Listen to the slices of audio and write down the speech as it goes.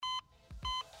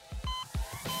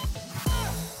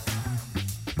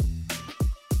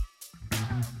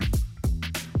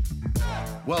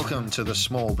Welcome to the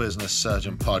Small Business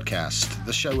Surgeon Podcast,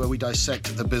 the show where we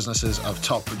dissect the businesses of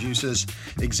top producers,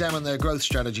 examine their growth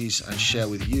strategies, and share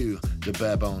with you the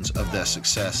bare bones of their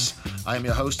success. I am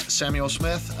your host, Samuel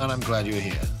Smith, and I'm glad you're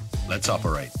here. Let's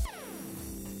operate.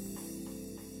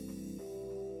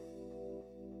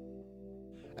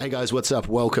 Hey guys, what's up?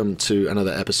 Welcome to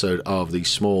another episode of the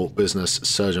Small Business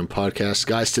Surgeon Podcast.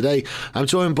 Guys, today I'm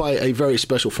joined by a very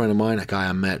special friend of mine, a guy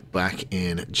I met back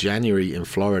in January in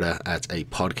Florida at a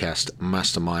podcast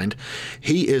mastermind.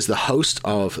 He is the host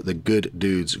of the Good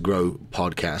Dudes Grow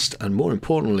podcast, and more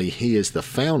importantly, he is the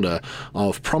founder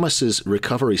of Promises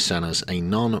Recovery Centers, a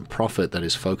non-profit that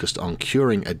is focused on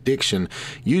curing addiction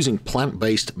using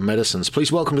plant-based medicines.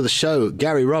 Please welcome to the show,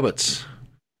 Gary Roberts.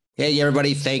 Hey,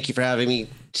 everybody. Thank you for having me.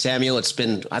 Samuel,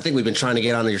 I think we've been trying to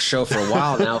get on your show for a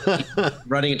while now,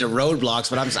 running into roadblocks,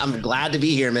 but I'm glad to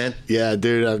be here, man. Yeah,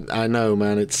 dude, I know,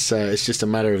 man. It's just a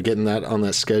matter of getting that on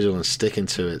that schedule and sticking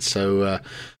to it. So,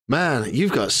 man,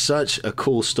 you've got such a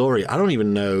cool story. I don't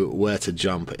even know where to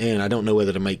jump in. I don't know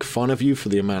whether to make fun of you for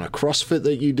the amount of CrossFit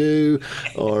that you do,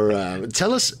 or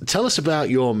tell us about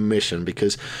your mission,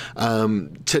 because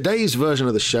today's version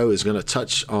of the show is going to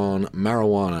touch on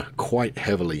marijuana quite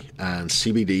heavily, and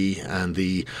CBD, and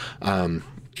the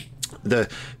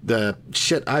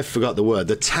shit, I forgot the word,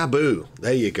 the taboo.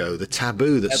 There you go, the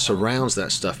taboo that surrounds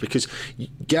that stuff. Because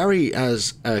Gary,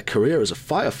 as a career as a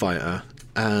firefighter,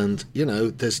 and you know,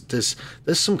 there's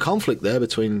some conflict there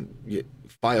between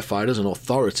firefighters and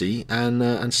authority and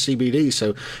CBD.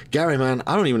 So Gary, man,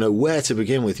 I don't even know where to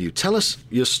begin with you. Tell us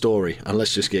your story and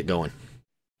let's just get going.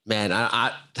 Man,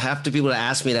 I have to people to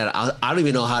ask me that. I don't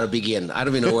even know how to begin. I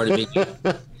don't even know where to begin,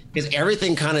 because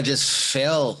everything kind of just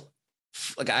fell.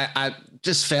 Like I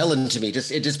just fell into me. It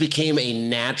just became a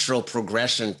natural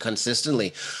progression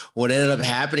consistently. What ended up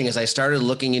happening is I started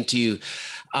looking into.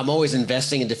 I'm always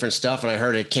investing in different stuff, and I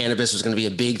heard that cannabis was going to be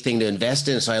a big thing to invest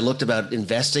in. So I looked about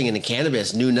investing in the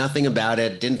cannabis, knew nothing about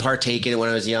it, didn't partake in it when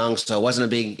I was young. So I wasn't a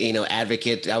big,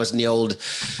 advocate. I was in the old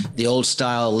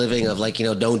style living of like,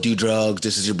 don't do drugs.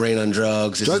 This is your brain on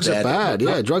drugs. Drugs are bad.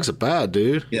 Yeah, drugs are bad,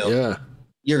 dude. Yeah.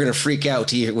 You're going to freak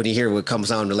out when you hear what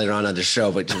comes on later on the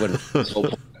show, but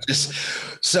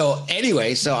so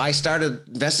anyway, so I started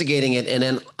investigating it, and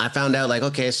then I found out like,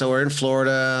 okay, so we're in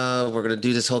Florida, we're going to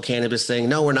do this whole cannabis thing.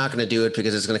 No, we're not going to do it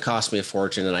because it's going to cost me a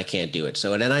fortune and I can't do it.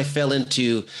 So, and then I fell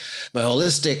into my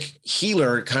holistic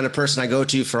healer kind of person I go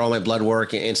to for all my blood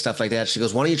work and stuff like that. She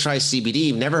goes, why don't you try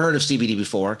CBD? Never heard of CBD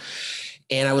before.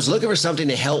 And I was looking for something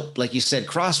to help, like you said,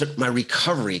 CrossFit, my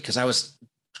recovery, because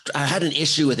I had an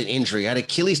issue with an injury. I had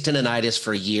Achilles tendonitis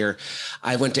for a year.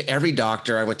 I went to every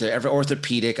doctor. I went to every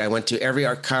orthopedic. I went to every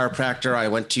chiropractor. I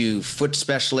went to foot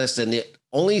specialists. And the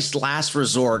only last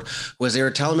resort was they were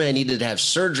telling me I needed to have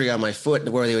surgery on my foot,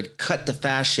 where they would cut the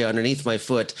fascia underneath my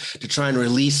foot to try and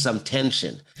release some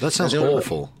tension. That sounds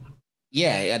awful.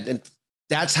 Yeah. And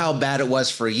that's how bad it was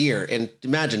for a year. And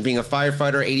imagine being a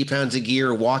firefighter, 80 pounds of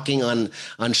gear, walking on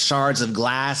shards of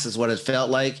glass is what it felt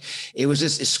like. It was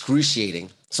just excruciating.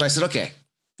 So I said, okay,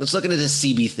 let's look into this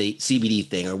CBD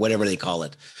thing, or whatever they call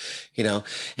it, and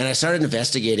I started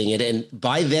investigating it. And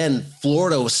by then,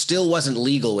 Florida still wasn't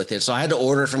legal with it. So I had to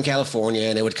order it from California,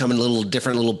 and it would come in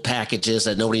different little packages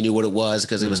that nobody knew what it was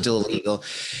because it was still illegal.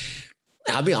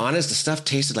 I'll be honest, the stuff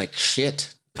tasted like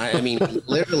shit. I mean,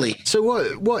 literally. So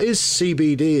what is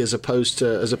CBD as opposed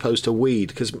to weed?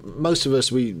 Because most of us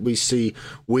we see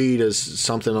weed as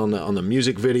something on the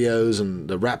music videos, and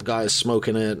the rap guys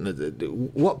smoking it.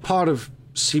 And what part of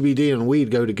CBD and weed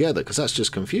go together? Because that's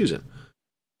just confusing.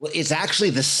 Well, it's actually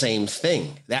the same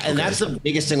thing. And that's the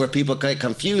biggest thing where people get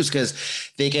confused,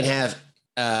 because they can have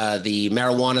the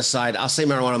marijuana side. I'll say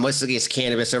marijuana, mostly it's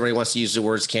cannabis. Everybody wants to use the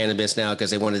words cannabis now because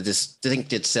they want to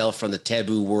distinct itself from the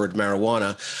taboo word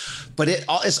marijuana. But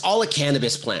it's all a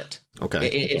cannabis plant.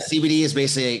 Okay. CBD is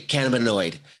basically a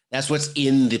cannabinoid. That's what's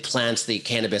in the plants, the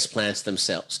cannabis plants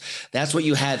themselves. That's what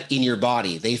you have in your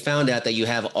body. They found out that you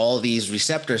have all these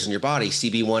receptors in your body,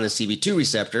 CB1 and CB2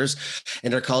 receptors,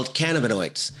 and they're called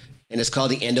cannabinoids. And it's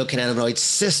called the endocannabinoid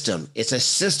system. It's a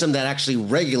system that actually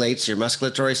regulates your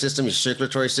musculatory system, your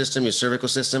circulatory system, your cervical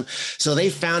system. So they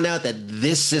found out that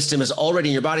this system is already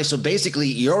in your body. So basically,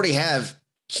 you already have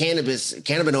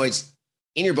cannabinoids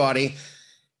in your body.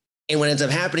 And what ends up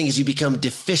happening is you become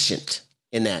deficient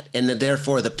in that. And then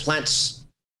therefore, the plants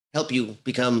help you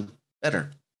become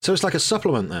better. So it's like a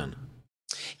supplement then?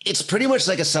 It's pretty much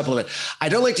like a supplement. I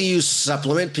don't like to use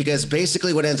supplement because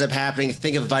basically what ends up happening,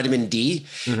 think of vitamin D.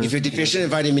 Mm-hmm. If you're deficient in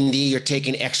vitamin D, you're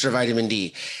taking extra vitamin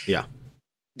D. Yeah.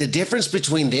 The difference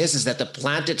between this is that the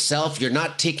plant itself, you're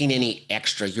not taking any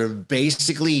extra. You're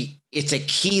basically, it's a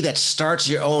key that starts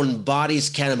your own body's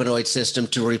cannabinoid system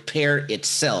to repair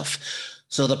itself.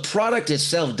 So the product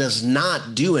itself does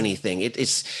not do anything.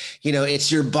 It's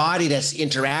your body that's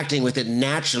interacting with it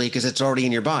naturally because it's already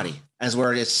in your body. As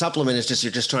where its supplement is just,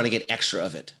 you're just trying to get extra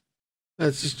of it.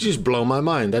 It's just blown my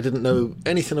mind. I didn't know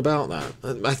anything about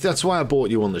that. That's why I brought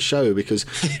you on the show, because,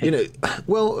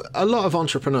 well, a lot of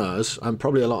entrepreneurs, and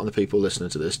probably a lot of the people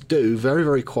listening to this, do very,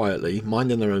 very quietly,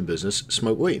 minding their own business,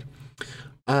 smoke weed.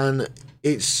 And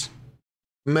it's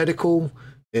medical,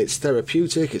 it's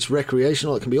therapeutic, it's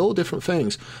recreational, it can be all different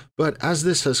things. But as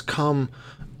this has come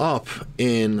up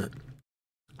in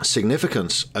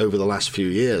significance over the last few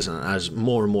years, and as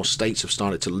more and more states have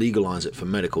started to legalize it for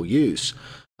medical use,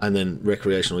 and then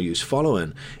recreational use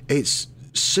following, it's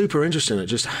super interesting at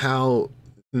just how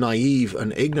naive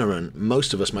and ignorant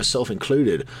most of us, myself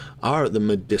included, are at the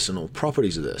medicinal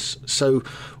properties of this. So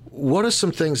what are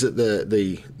some things that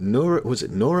the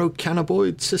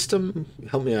neurocannabinoid system?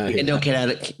 Help me out here. The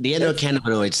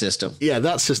endocannabinoid system. Yeah,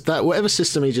 that's just that, whatever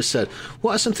system he just said.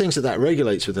 What are some things that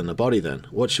regulates within the body then?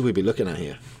 What should we be looking at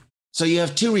here? So you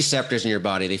have two receptors in your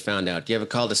body, they found out. You have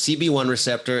called a CB1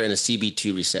 receptor and a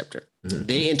CB2 receptor. Mm-hmm.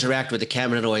 They interact with the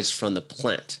cannabinoids from the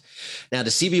plant. Now, the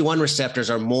CB1 receptors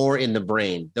are more in the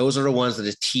brain. Those are the ones that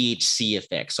the THC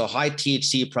effect. So high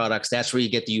THC products, that's where you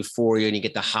get the euphoria and you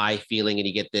get the high feeling and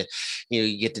you get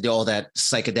to do all that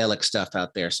psychedelic stuff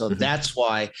out there. So that's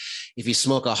why if you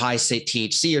smoke a high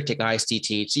THC or take a high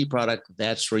THC product,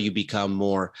 that's where you become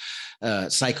more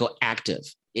psychoactive.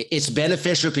 It's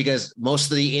beneficial because most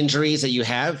of the injuries that you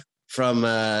have from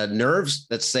nerves,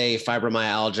 let's say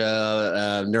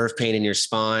fibromyalgia, nerve pain in your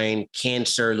spine,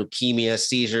 cancer, leukemia,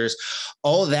 seizures,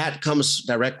 all that comes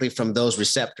directly from those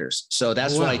receptors. So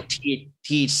that's why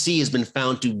THC has been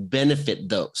found to benefit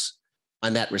those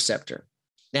on that receptor.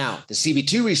 Now, the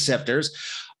CB2 receptors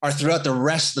are throughout the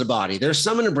rest of the body. There's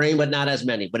some in the brain, but not as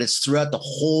many, but it's throughout the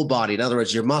whole body. In other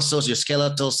words, your muscles, your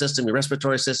skeletal system, your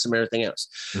respiratory system, everything else.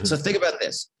 Mm-hmm. So think about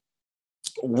this.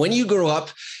 When you grow up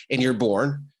and you're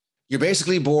born, you're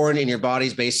basically born and your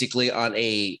body's basically on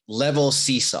a level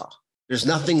seesaw. There's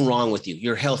nothing wrong with you.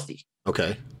 You're healthy.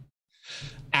 Okay.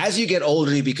 As you get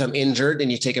older, you become injured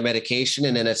and you take a medication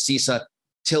and then that seesaw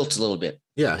tilts a little bit.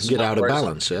 Yeah, so get out of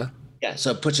balance, yeah? Yeah,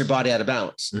 so it puts your body out of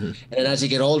balance. Mm-hmm. And then as you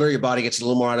get older, your body gets a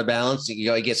little more out of balance.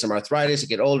 You get some arthritis, you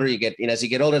get older, as you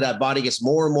get older, that body gets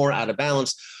more and more out of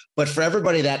balance. But for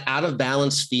everybody, that out of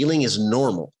balance feeling is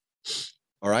normal.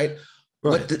 All right.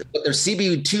 What their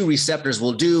CB2 receptors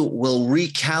will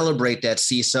recalibrate that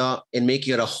seesaw and make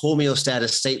you at a homeostatic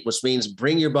state, which means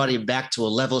bring your body back to a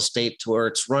level state to where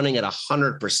it's running at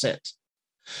 100%.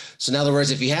 So in other words,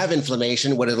 if you have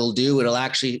inflammation, what it'll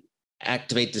actually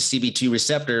activate the CB2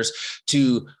 receptors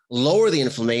to lower the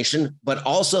inflammation, but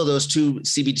also those two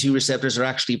CB2 receptors are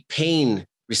actually pain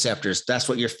receptors. That's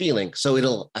what you're feeling. So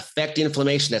it'll affect the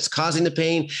inflammation that's causing the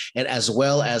pain and as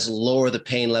well as lower the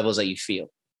pain levels that you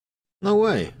feel. No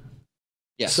way.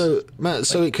 Yes. So, Matt,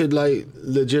 so it could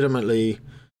legitimately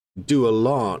do a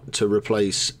lot to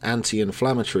replace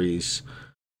anti-inflammatories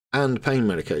and pain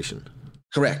medication.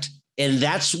 Correct. And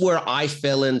that's where I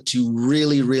fell into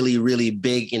really, really, really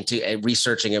big into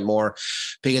researching it more,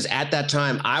 because at that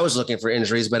time I was looking for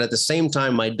injuries, but at the same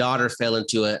time, my daughter fell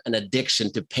into an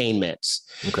addiction to pain meds.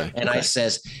 Okay. And I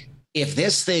says, if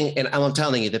this thing, and I'm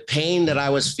telling you, the pain that I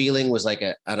was feeling was like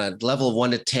on a level of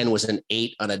 1 to 10 was an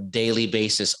 8 on a daily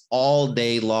basis, all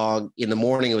day long. In the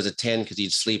morning, it was a 10 because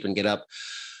you'd sleep and get up.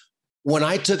 When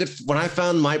I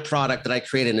found my product that I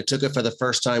created and took it for the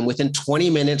first time, within 20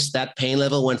 minutes, that pain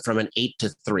level went from an 8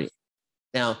 to 3.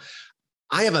 Now,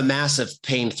 I have a massive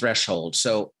pain threshold.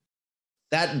 So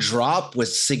that drop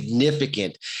was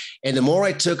significant. And the more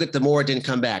I took it, the more it didn't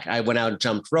come back. I went out and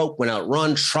jumped rope, went out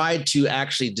run, tried to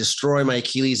actually destroy my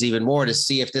Achilles even more to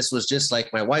see if this was just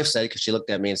like my wife said, because she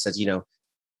looked at me and said,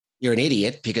 you're an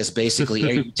idiot, because basically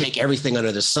you take everything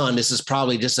under the sun. This is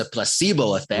probably just a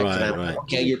placebo effect. Right, and I'm like,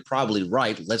 okay, you're probably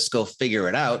right. Let's go figure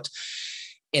it out.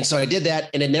 And so I did that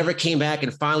and it never came back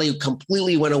and finally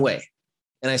completely went away.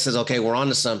 And I said, okay, we're on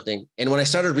to something. And when I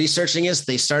started researching this,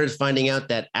 they started finding out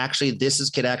that actually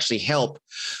could actually help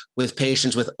with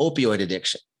patients with opioid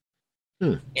addiction.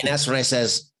 And that's when I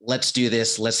says, let's do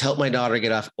this. Let's help my daughter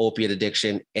get off opiate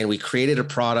addiction. And we created a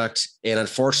product. And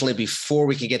unfortunately, before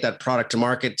we could get that product to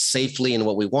market safely and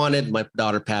what we wanted, my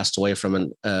daughter passed away from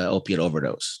an opiate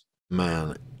overdose.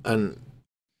 Man, and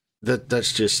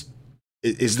that's just,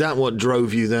 is that what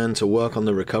drove you then to work on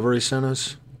the recovery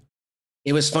centers?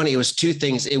 It was funny. It was two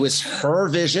things. It was her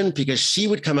vision because she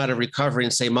would come out of recovery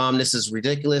and say, Mom, this is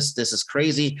ridiculous. This is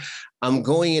crazy. I'm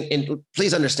going in. And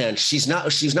please understand, she's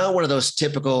not one of those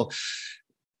typical.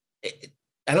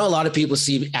 I know a lot of people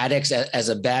see addicts as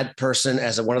a bad person,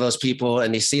 as one of those people,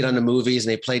 and they see it on the movies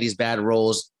and they play these bad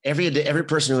roles. Every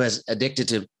person who has addicted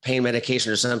to pain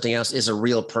medication or something else is a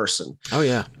real person. Oh,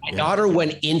 yeah. My daughter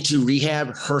went into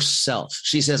rehab herself.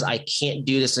 She says, I can't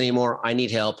do this anymore. I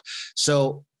need help.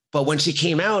 So, but when she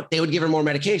came out, they would give her more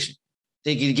medication.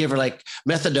 They could give her like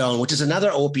methadone, which is another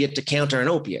opiate to counter an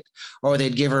opiate, or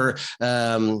they'd give her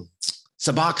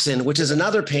Suboxone, which is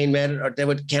another pain med, or they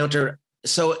would counter.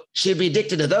 So she'd be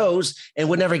addicted to those and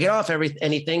would never get off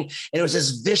anything. And it was this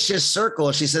vicious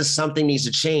circle. She says something needs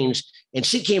to change. And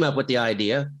she came up with the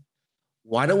idea,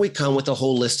 why don't we come with a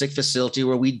holistic facility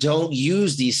where we don't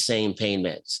use these same pain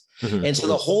meds? Mm-hmm. And so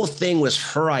the whole thing was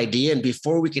her idea. And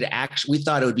before we could we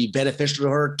thought it would be beneficial to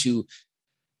her to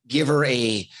give her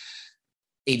a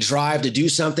drive to do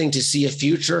something, to see a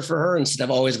future for her instead of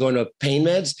always going to pain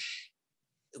meds.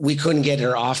 We couldn't get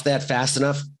her off that fast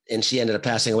enough, and she ended up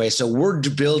passing away. So we're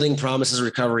building Promises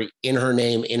Recovery in her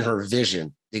name, in her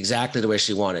vision, exactly the way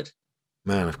she wanted.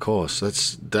 Man, of course.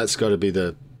 That's got to be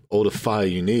all the fire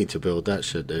you need to build that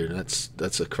shit, dude.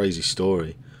 That's a crazy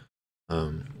story.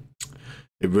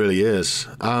 It really is.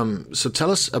 So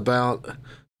tell us about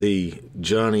the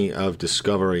journey of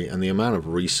discovery and the amount of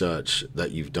research that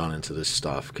you've done into this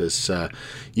stuff, because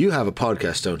you have a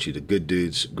podcast, don't you? The Good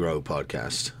Dudes Grow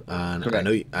podcast, and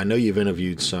correct. I know you've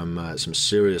interviewed some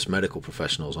serious medical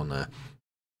professionals on there.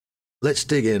 Let's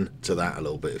dig into that a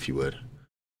little bit, if you would.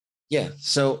 Yeah.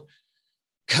 So,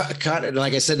 like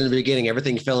I said in the beginning,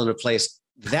 everything fell into place.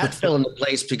 That fell into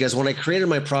place because when I created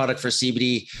my product for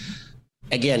CBD.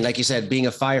 Again, like you said, being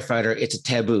a firefighter, it's a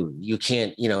taboo. You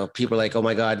can't, people are like, oh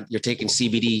my God, you're taking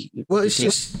CBD. Well,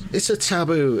 it's a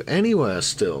taboo anywhere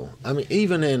still. I mean,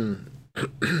 even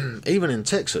in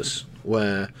Texas,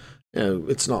 where,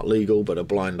 it's not legal, but a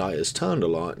blind eye is turned a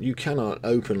lot. You cannot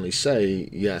openly say,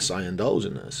 yes, I indulge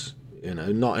in this,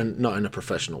 not in a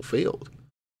professional field.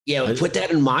 Yeah, put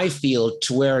that in my field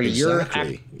to where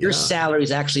your salary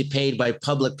is actually paid by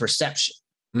public perception.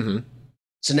 Mm-hmm.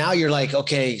 So now you're like,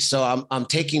 okay, so I'm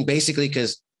taking basically,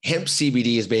 because hemp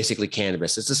CBD is basically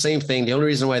cannabis. It's the same thing. The only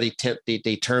reason why they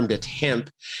termed it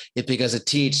hemp is because the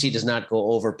THC does not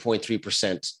go over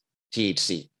 0.3%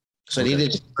 THC. So they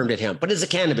just termed it hemp, but it's a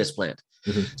cannabis plant.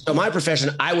 Mm-hmm. So my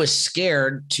profession, I was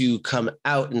scared to come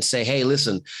out and say, hey,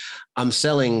 listen, I'm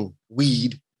selling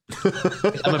weed.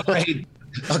 I'm afraid.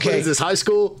 Okay. What is this, high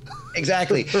school?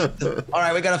 Exactly. All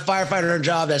right, we got a firefighter in a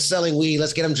job that's selling weed.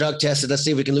 Let's get him drug tested. Let's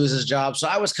see if we can lose his job. So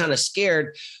I was kind of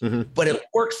scared, but it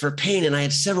worked for pain. And I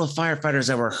had several firefighters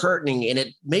that were hurting, and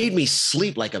it made me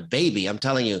sleep like a baby, I'm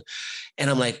telling you. And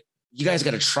I'm like, you guys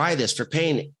got to try this for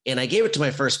pain. And I gave it to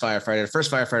my first firefighter, the first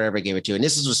firefighter I ever gave it to. And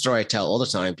this is a story I tell all the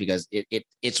time because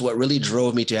it's what really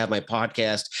drove me to have my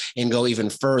podcast and go even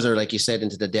further, like you said,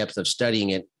 into the depth of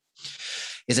studying it.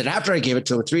 Is that after I gave it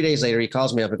to him, 3 days later, he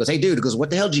calls me up and goes, hey, dude, he goes, what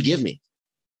the hell did you give me?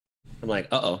 I'm like,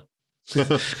 uh-oh.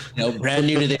 Brand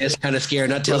new to this, kind of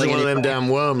scared, not telling anyone. One of them damn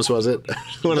worms, was it?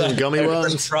 One of them gummy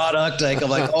worms? Product. Like, I'm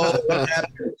like, oh, what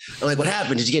happened? I'm like, what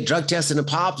happened? Did you get drug tested and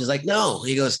popped? He's like, no.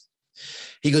 He goes,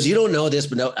 you don't know this,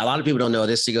 but no, a lot of people don't know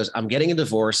this. He goes, I'm getting a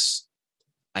divorce.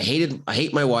 I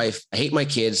hate my wife. I hate my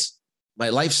kids. My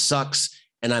life sucks.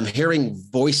 And I'm hearing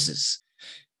voices.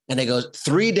 And they go,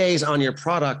 3 days on your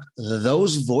product,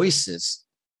 those voices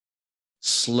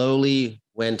slowly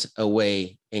went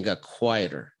away and got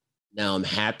quieter. Now I'm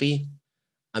happy.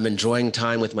 I'm enjoying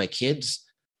time with my kids.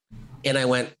 And I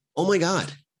went, oh my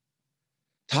God,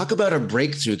 talk about a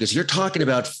breakthrough, because you're talking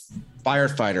about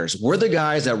firefighters. We're the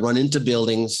guys that run into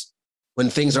buildings when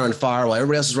things are on fire while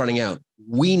everybody else is running out.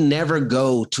 We never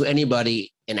go to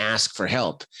anybody and ask for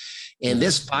help. And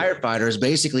this firefighter is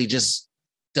basically just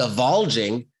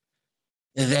divulging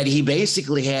that he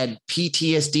basically had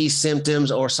PTSD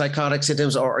symptoms or psychotic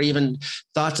symptoms or even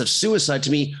thoughts of suicide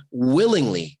to me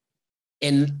willingly.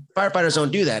 And firefighters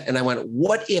don't do that. And I went,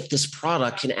 what if this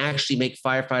product can actually make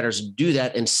firefighters do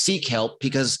that and seek help?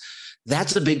 Because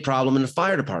that's a big problem in the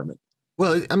fire department.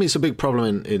 Well, I mean, it's a big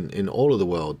problem in all of the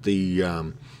world.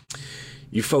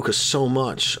 You focus so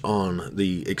much on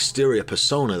the exterior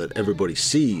persona that everybody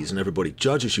sees and everybody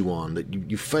judges you on, that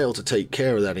you fail to take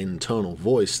care of that internal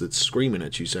voice that's screaming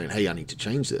at you saying, hey, I need to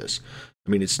change this.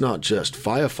 I mean, it's not just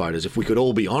firefighters. If we could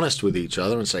all be honest with each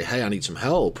other and say, hey, I need some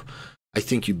help, I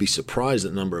think you'd be surprised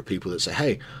at the number of people that say,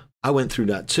 hey, I went through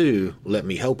that too, let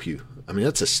me help you. I mean,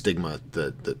 that's a stigma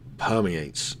that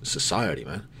permeates society,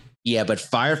 man. Yeah, but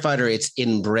firefighter, it's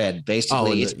inbred.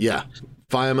 Basically, it's yeah.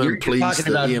 Firemen, police, talking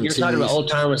about, EMTs. you're talking about old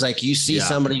timers. Like you see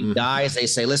somebody dies, they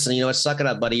say, listen, you know what, suck it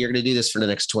up, buddy. You're going to do this for the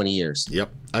next 20 years. Yep.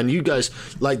 And you guys,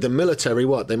 like the military,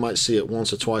 they might see it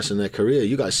once or twice in their career.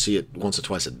 You guys see it once or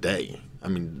twice a day. I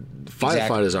mean,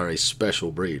 firefighters are a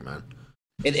special breed, man.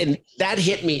 And that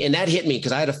hit me.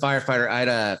 Because I had a firefighter, I had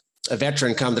a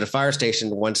veteran come to the fire station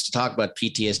once to talk about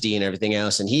PTSD and everything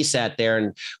else. And he sat there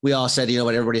and we all said, you know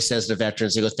what everybody says to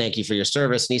veterans, he goes, thank you for your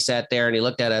service. And he sat there and he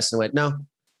looked at us and went, no.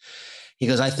 He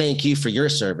goes, I thank you for your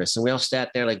service. And we all sat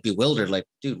there like bewildered, like,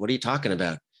 dude, what are you talking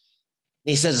about? And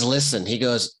he says, listen, he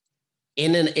goes,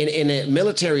 in a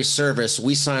military service,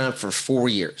 we sign up for 4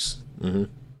 years. Mm-hmm.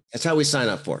 That's how we sign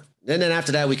up for. And then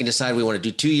after that, we can decide we want to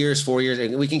do 2 years, 4 years,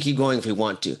 and we can keep going if we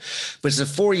want to. But it's a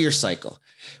 4-year cycle.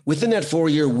 Within that 4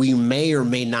 year, we may or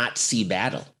may not see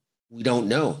battle. We don't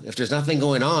know. If there's nothing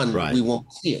going on, we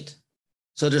won't see it.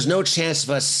 So there's no chance of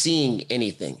us seeing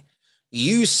anything.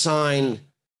 You sign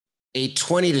a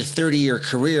 20 to 30 year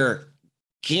career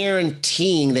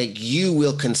guaranteeing that you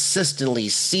will consistently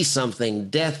see something,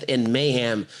 death and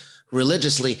mayhem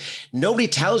religiously. Nobody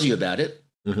tells you about it.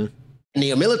 Mm-hmm. In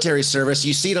the military service,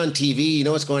 you see it on TV, you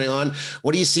know what's going on.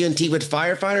 What do you see on TV with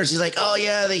firefighters? He's like, oh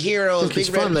yeah, the heroes. It's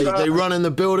fun. They run in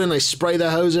the building, they spray their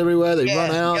hose everywhere, they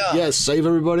run out, save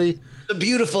everybody. A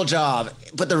beautiful job.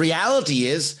 But the reality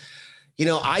is, you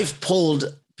know, I've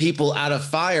pulled people out of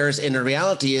fires, and the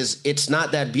reality is it's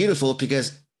not that beautiful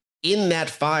because in that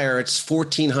fire, it's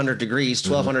 1,400 degrees,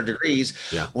 1,200 degrees.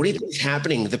 Yeah. What do you think is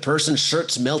happening? The person's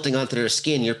shirt's melting onto their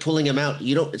skin. You're pulling them out.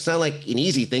 It's not like an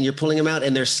easy thing. You're pulling them out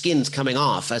and their skin's coming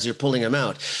off as you're pulling them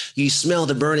out. You smell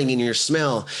the burning in your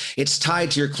smell. It's tied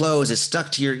to your clothes. It's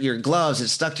stuck to your gloves.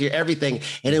 It's stuck to your everything.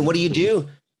 And then what do?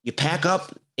 You pack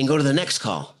up and go to the next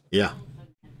call. Yeah.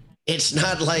 It's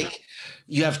not like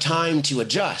you have time to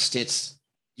adjust.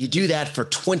 You do that for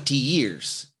 20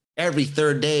 years. Every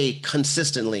third day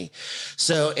consistently.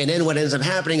 So, and then what ends up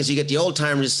happening is you get the old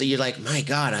timers. So you're like, my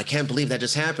God, I can't believe that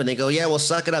just happened. They go, yeah, well,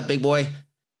 suck it up, big boy.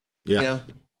 Yeah. You know,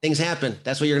 things happen.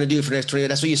 That's what you're going to do for the next 20 years.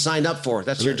 That's what you signed up for.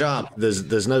 That's your job.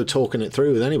 There's no talking it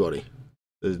through with anybody.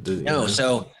 No.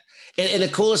 So, and the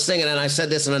coolest thing, and I said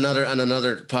this on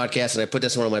another podcast, and I put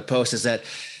this in one of my posts, is that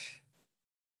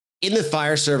in the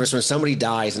fire service, when somebody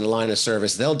dies in the line of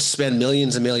service, they'll spend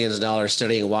millions and millions of dollars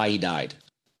studying why he died.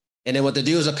 And then what they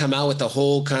do is they'll come out with the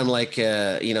whole kind of like,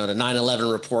 the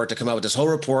 9/11 report, to come out with this whole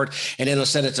report. And then they'll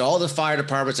send it to all the fire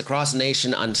departments across the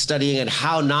nation on studying and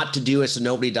how not to do it so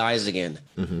nobody dies again.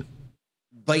 Mm-hmm.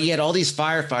 But yet all these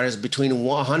firefighters, between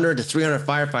 100 to 300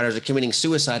 firefighters, are committing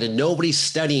suicide, and nobody's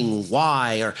studying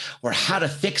why or how to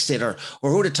fix it or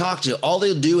who to talk to. All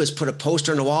they'll do is put a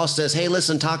poster on the wall that says, hey,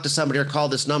 listen, talk to somebody or call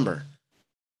this number.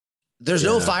 There's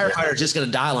no firefighter just going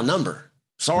to dial a number.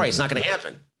 Sorry, it's not going to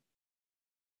happen.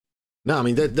 No, I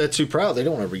mean they're too proud. They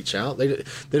don't want to reach out. They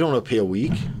don't want to appear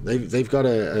weak. They've got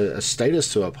a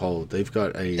status to uphold. They've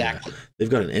got they've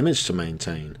got an image to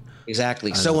maintain.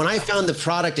 Exactly. So when I found the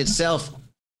product itself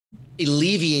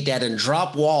alleviate that and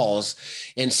drop walls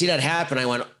and see that happen, I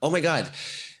went, oh my God.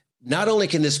 Not only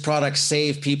can this product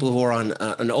save people who are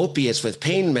on opiates with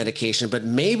pain medication, but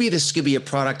maybe this could be a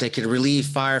product that could relieve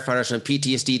firefighters from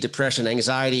PTSD, depression,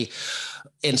 anxiety,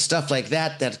 and stuff like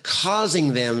that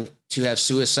causing them to have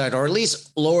suicide, or at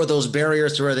least lower those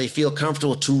barriers to where they feel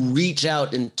comfortable to reach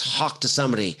out and talk to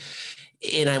somebody.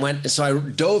 And so I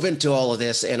dove into all of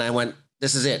this and I went,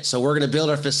 this is it. So we're going to build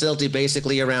our facility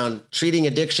basically around treating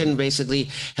addiction, basically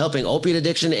helping opiate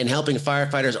addiction and helping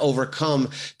firefighters overcome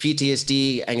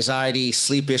PTSD, anxiety,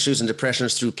 sleep issues, and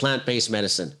depressions through plant-based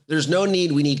medicine. There's no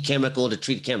need. We need chemical to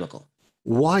treat chemical.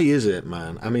 Why is it,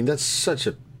 man? I mean, that's such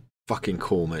a fucking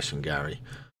cool mission, Gary.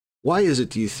 Why is it,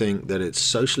 do you think, that it's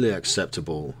socially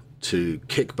acceptable to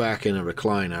kick back in a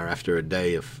recliner after a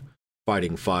day of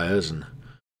fighting fires and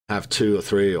have 2 or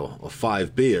 3 or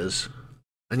 5 beers,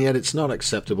 and yet it's not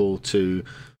acceptable to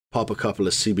pop a couple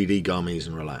of CBD gummies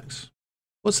and relax?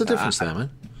 What's the difference there, man?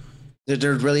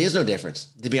 There really is no difference.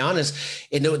 To be honest,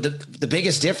 the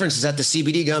biggest difference is that the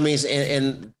CBD gummies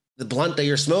and the blunt that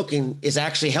you're smoking is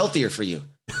actually healthier for you.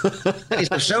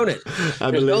 They've shown it.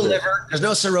 There's no liver. There's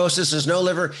no cirrhosis. There's no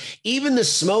liver. Even the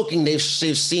smoking, they've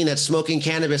seen that smoking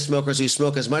cannabis smokers who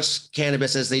smoke as much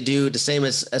cannabis as they do, the same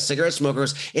as cigarette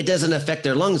smokers, it doesn't affect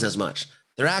their lungs as much.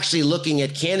 They're actually looking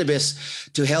at cannabis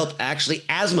to help actually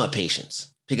asthma patients,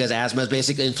 because asthma is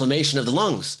basically inflammation of the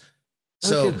lungs.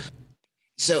 So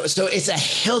it's a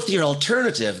healthier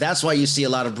alternative. That's why you see a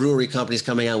lot of brewery companies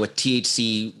coming out with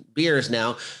THC beers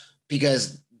now,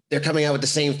 because they're coming out with the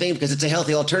same thing because it's a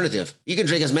healthy alternative. You can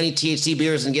drink as many THC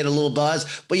beers and get a little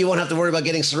buzz, but you won't have to worry about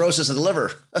getting cirrhosis of the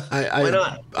liver. Why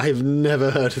not? I've never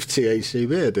heard of THC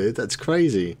beer, dude. That's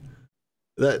crazy.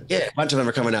 Yeah, a bunch of them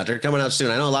are coming out. They're coming out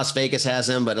soon. I know Las Vegas has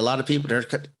them, but a lot of people, there's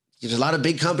a lot of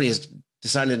big companies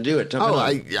deciding to do it.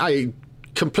 I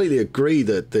completely agree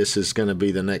that this is going to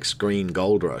be the next green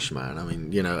gold rush, man. I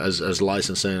mean, as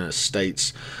licensing as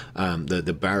states,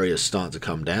 the barriers start to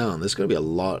come down. There's going to be a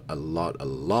lot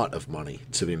of money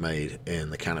to be made in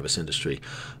the cannabis industry.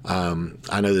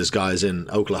 I know there's guys in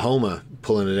Oklahoma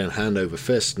pulling it in hand over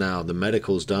fist now. The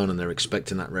medical's done, and they're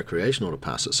expecting that recreational to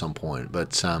pass at some point.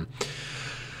 But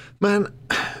man,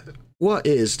 what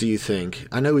do you think?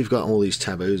 I know we've got all these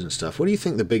taboos and stuff. What do you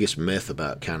think the biggest myth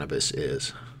about cannabis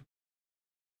is?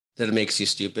 That it makes you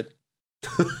stupid.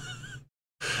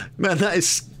 Man, that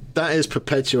is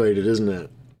perpetuated, isn't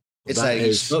it?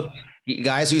 It's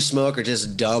guys who smoke are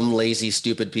just dumb, lazy,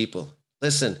 stupid people.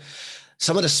 Listen,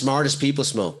 some of the smartest people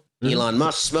smoke. Mm-hmm. Elon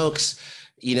Musk smokes.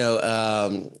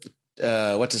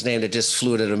 What's his name that just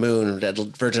flew to the moon? That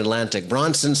Virgin Atlantic.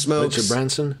 Bronson smokes. Richard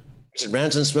Branson. Richard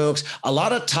Branson smokes. A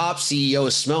lot of top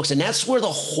CEOs smokes, and that's where my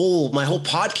whole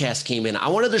podcast came in. I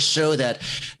wanted to show that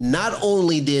not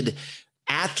only did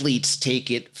athletes take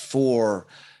it to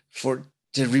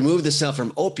remove themselves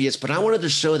from opiates, but I wanted to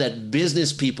show that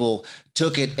business people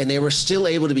took it and they were still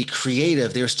able to be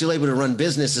creative. They were still able to run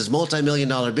businesses,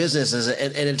 multi-million-dollar businesses,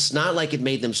 and it's not like it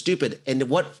made them stupid. And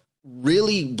what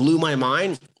really blew my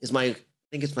mind is I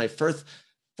think it's my fourth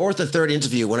or third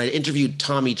interview when I interviewed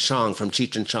Tommy Chong from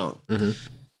Cheech and Chong. Mm-hmm.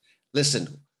 Listen,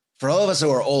 for all of us who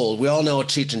are old, we all know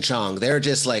Cheech and Chong. They're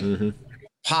just like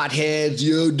potheads,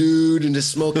 yo, dude, and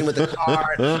just smoking with the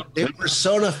car. They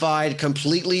personified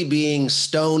completely being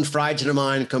stoned, fried to the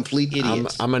mind, complete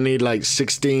idiots. I'm gonna need like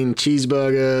 16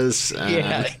 cheeseburgers.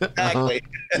 Yeah, exactly.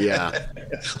 Yeah.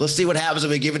 Let's see what happens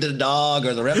when we give it to the dog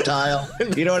or the reptile.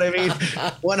 You know what I mean?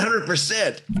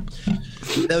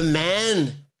 100%. The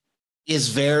man is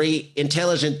very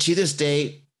intelligent to this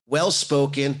day,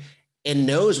 well-spoken, and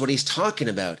knows what he's talking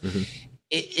about. Mm-hmm.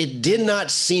 It did not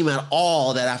seem at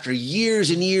all that after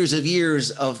years and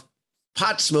years of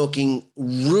pot smoking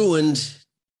ruined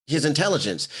his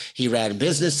intelligence. He ran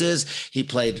businesses, he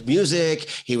played music,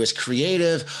 he was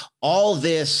creative, all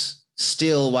this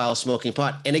still while smoking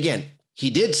pot. And again, he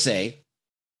did say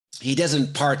he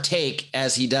doesn't partake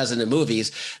as he does in the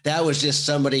movies. That was just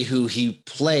somebody who he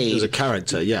played. As a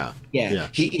character, yeah.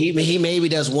 He maybe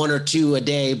does one or two a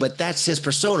day, but that's his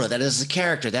persona. That is his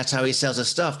character. That's how he sells his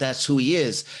stuff. That's who he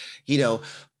is,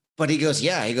 But he goes,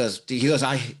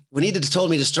 when he told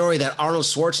me the story that Arnold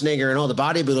Schwarzenegger and all the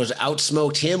bodybuilders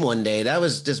outsmoked him one day, that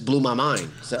just blew my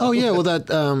mind. So. Oh yeah, well that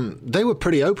they were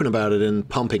pretty open about it in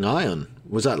Pumping Iron.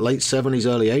 Was that late 70s,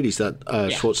 early 80s, that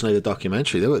Schwarzenegger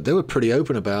documentary? They were pretty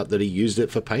open about that he used it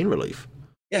for pain relief.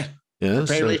 Yeah. Yeah.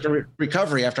 Pain relief and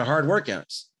recovery after hard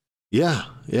workouts. Yeah.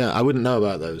 Yeah. I wouldn't know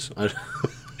about those.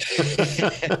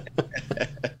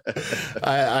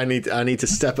 I need to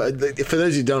step up. For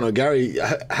those who don't know, Gary,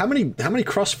 how many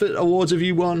CrossFit awards have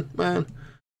you won, man?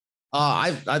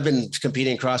 I've been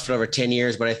competing in CrossFit over 10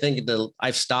 years, but I think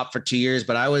I've stopped for 2 years,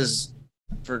 but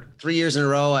for 3 years in a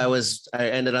row, I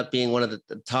ended up being one of the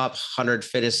top 100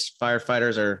 fittest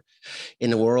firefighters in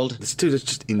the world. This dude is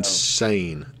just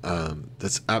insane.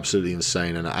 That's absolutely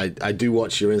insane. And I do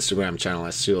watch your Instagram channel. I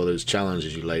see all those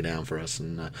challenges you lay down for us,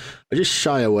 and I just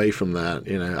shy away from that.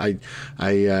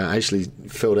 I actually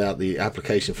filled out the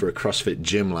application for a CrossFit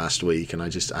gym last week, and I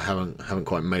haven't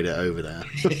quite made it over there.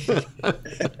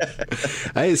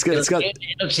 Hey,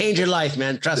 it'll change your life,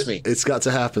 man. Trust me. It's got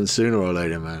to happen sooner or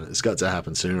later, man. It's got to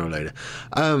happen sooner or later.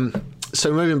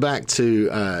 So moving back to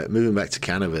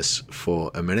cannabis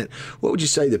for a minute, what would you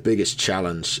say the biggest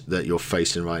challenge that you're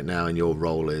facing right now in your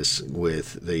role is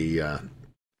with the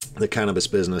cannabis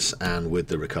business and with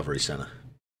the recovery center?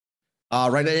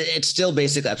 Right, it's still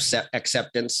basic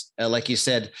acceptance. Like you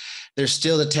said, there's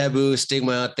still the taboo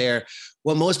stigma out there.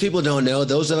 What most people don't know,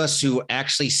 those of us who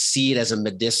actually see it as a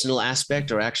medicinal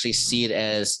aspect or actually see it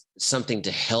as something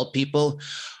to help people,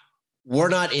 we're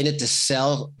not in it to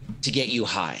sell to get you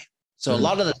high. So a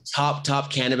lot of the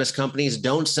top cannabis companies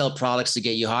don't sell products to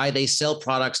get you high. They sell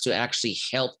products to actually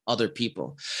help other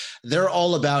people. They're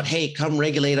all about, hey, come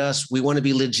regulate us. We want to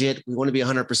be legit. We want to be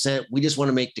 100%. We just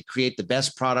want to create the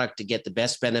best product to get the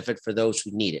best benefit for those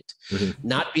who need it. Mm-hmm.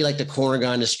 Not be like the corner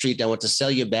guy on the street that wants to sell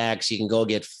you a bag so you can go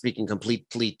get freaking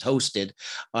completely toasted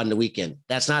on the weekend.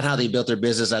 That's not how they built their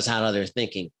business. That's not how they're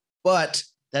thinking. But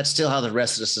that's still how the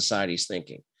rest of the society is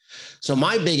thinking. So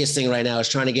my biggest thing right now is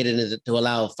trying to get into to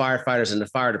allow firefighters in the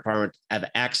fire department to have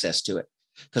access to it.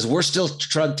 because we're still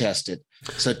drug tested.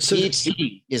 So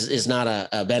THC is not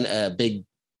definitely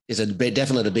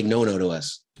a big no-no to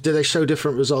us. Do they show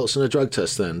different results in a drug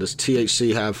test then? Does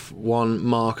THC have one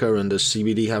marker and does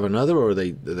CBD have another, or are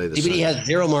they the CBD same? has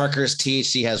 0 markers,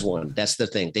 THC has 1. That's the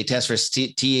thing. They test for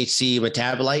THC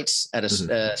metabolites at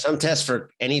some tests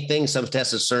for anything, some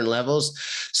tests at certain levels.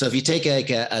 So if you take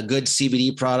a good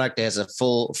CBD product that has a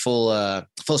full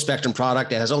spectrum product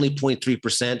that has only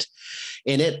 0.3%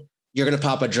 in it, you're going to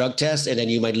pop a drug test and then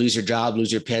you might lose your job,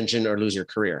 lose your pension, or lose your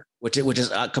career, which is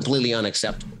completely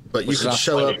unacceptable. But you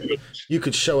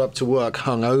could show up to work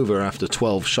hungover after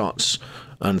 12 shots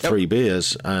and 3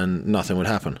 beers and nothing would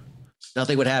happen.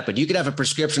 Nothing would happen. You could have a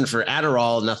prescription for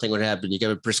Adderall, nothing would happen. You could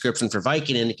have a prescription for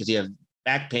Vicodin because you have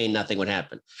back pain, nothing would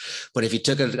happen. But if you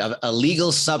took a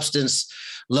legal substance,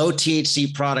 low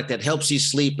THC product that helps you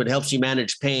sleep and helps you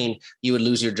manage pain, you would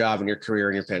lose your job and your career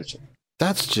and your pension.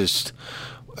 That's just...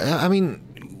 I mean,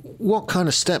 what kind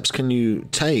of steps can you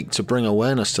take to bring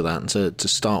awareness to that and to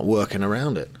start working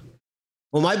around it?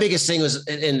 Well, my biggest thing was,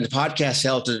 in the podcast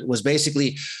helped, was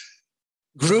basically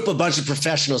group a bunch of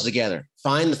professionals together,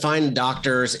 find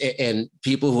doctors and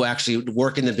people who actually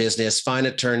work in the business, find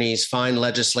attorneys, find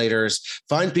legislators,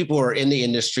 find people who are in the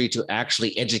industry to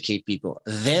actually educate people.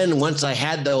 Then once I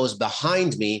had those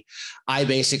behind me, I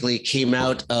basically came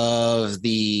out of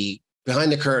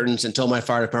behind the curtains and told my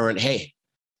fire department, hey,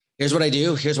 here's what I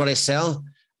do. Here's what I sell.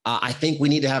 I think we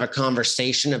need to have a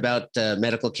conversation about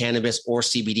medical cannabis or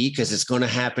CBD, because it's going to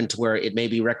happen to where it may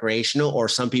be recreational, or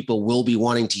some people will be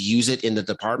wanting to use it in the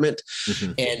department.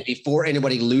 Mm-hmm. And before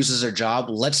anybody loses their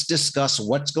job, let's discuss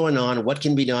what's going on, what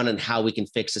can be done, and how we can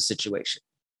fix the situation.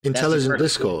 Intelligent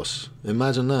discourse.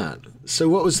 Imagine that. So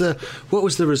what was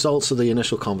the results of the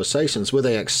initial conversations? Were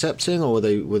they accepting, or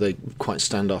were they quite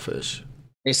standoffish?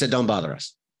 They said, don't bother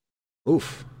us.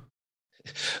 Oof.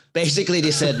 Basically,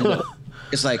 they said no.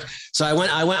 It's like, so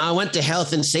I went to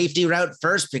health and safety route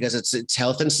first, because it's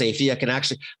health and safety. I can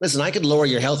actually listen. I could lower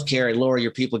your health care and lower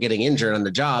your people getting injured on the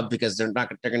job, because they're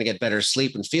going to get better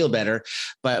sleep and feel better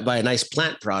by a nice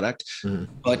plant product.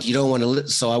 Mm-hmm. But you don't want to.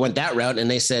 So I went that route, and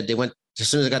they said as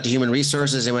soon as I got to human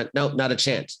resources, they went, nope, not a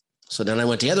chance. So then I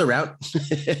went the other route,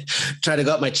 tried to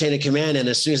go up my chain of command. And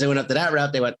as soon as I went up to that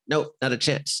route, they went, nope, not a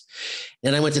chance.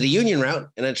 Then I went to the union route,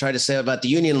 and I tried to say about the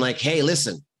union, like, hey,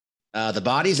 listen, the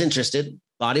body's interested.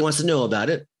 Body wants to know about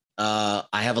it. I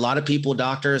have a lot of people,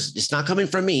 doctors. It's not coming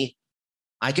from me.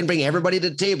 I can bring everybody to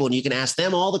the table, and you can ask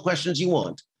them all the questions you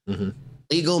want. Mm-hmm.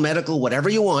 Legal, medical, whatever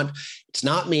you want. It's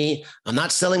not me. I'm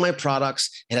not selling my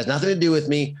products. It has nothing to do with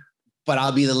me. But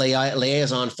I'll be the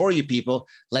liaison for you people.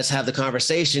 Let's have the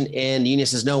conversation. And the union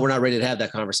says, no, we're not ready to have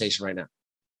that conversation right now.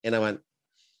 And I went,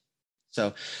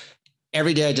 so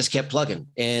every day I just kept plugging.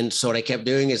 And so what I kept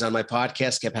doing is on my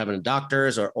podcast, kept having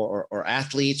doctors or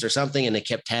athletes or something. And they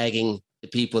kept tagging the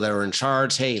people that were in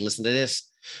charge. Hey, listen to this,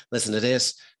 listen to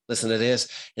this, listen to this.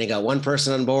 And I got one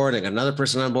person on board, and I got another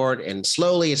person on board. And it's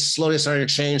slowly starting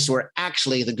to change. So where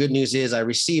actually the good news is, I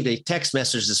received a text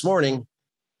message this morning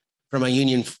from my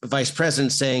union vice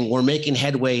president saying, we're making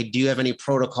headway. Do you have any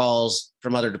protocols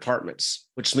from other departments?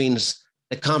 Which means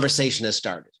the conversation has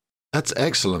started. That's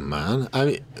excellent, man. I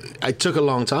mean, it took a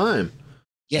long time.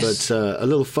 Yes. But a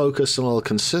little focus and a little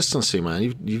consistency,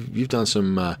 man. You've done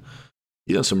some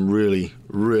really,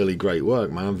 really great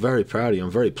work, man. I'm very proud of you. I'm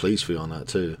very pleased for you on that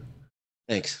too.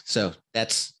 Thanks. So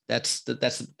that's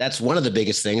one of the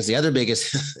biggest things. The other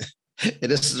biggest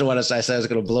and this is what I said, I was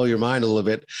going to blow your mind a little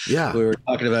bit. Yeah. We were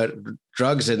talking about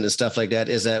drugs and stuff like that,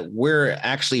 is that we're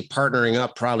actually partnering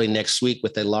up probably next week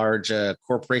with a large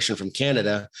corporation from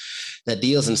Canada that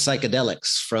deals in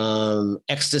psychedelics, from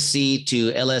ecstasy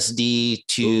to LSD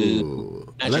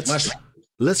to magic mushroom.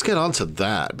 Let's get on to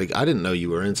that. I didn't know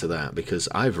you were into that, because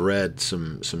I've read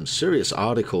some serious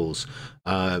articles,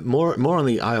 more on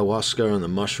the ayahuasca and the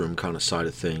mushroom kind of side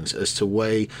of things, as to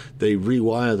way they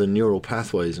rewire the neural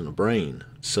pathways in the brain.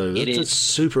 So that's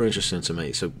super interesting to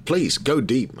me. So please go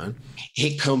deep, man.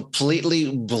 It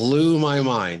completely blew my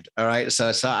mind. All right.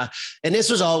 So and this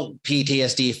was all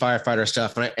PTSD, firefighter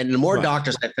stuff. And the more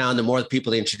doctors I found, the more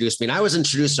people they introduced me. And I was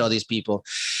introduced to all these people,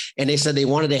 and they said they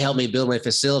wanted to help me build my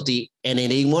facility. And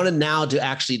they wanted now to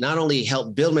actually not only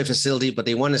help build my facility, but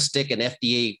they want to stick an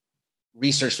FDA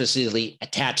research facility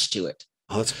attached to it.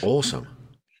 Oh, that's awesome.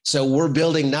 So we're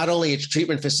building not only a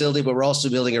treatment facility, but we're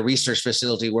also building a research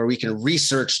facility where we can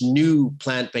research new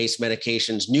plant-based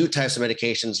medications, new types of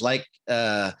medications like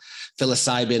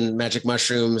psilocybin, magic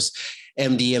mushrooms,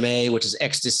 MDMA, which is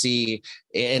ecstasy,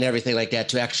 and everything like that,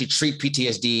 to actually treat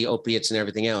PTSD, opiates, and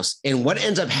everything else. And what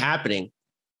ends up happening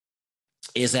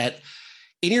is that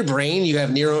in your brain, you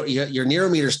have your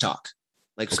neurometers talk.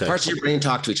 Like Okay. parts of your brain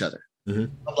talk to each other.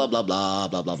 Mm-hmm. Blah, blah, blah,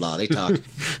 blah, blah, blah. They talk.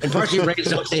 And parts of your brain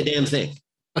don't say a damn thing.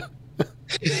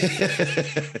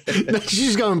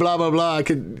 She's going blah blah blah.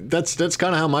 That's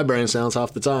kind of how my brain sounds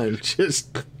half the time.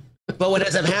 Just. But what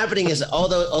ends up happening is all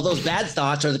those bad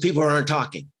thoughts are the people who aren't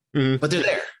talking, but they're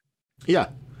there. Yeah.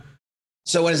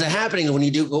 So what is happening when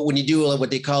you do what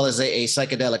they call as a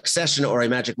psychedelic session or a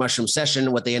magic mushroom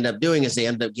session? What they end up doing is they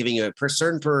end up giving you a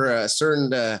certain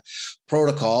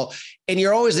protocol, and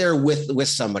you're always there with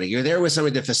somebody. You're there with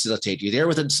somebody to facilitate. You're there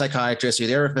with a psychiatrist. You're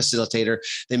there with a facilitator.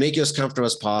 They make you as comfortable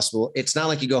as possible. It's not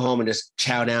like you go home and just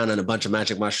chow down on a bunch of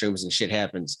magic mushrooms and shit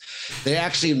happens. They're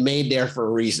actually made there for a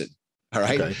reason. All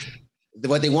right. Okay.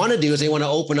 What they want to do is they want to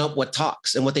open up what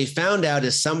talks. And what they found out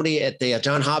is somebody at the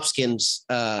John Hopkins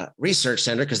Research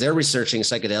Center, because they're researching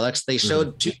psychedelics, they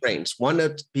showed two brains, one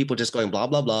of people just going blah,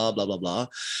 blah, blah, blah, blah, blah,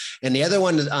 and the other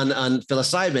one on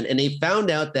psilocybin. And they found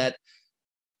out that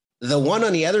the one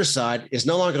on the other side is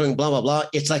no longer going blah, blah, blah.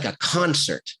 It's like a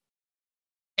concert.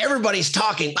 Everybody's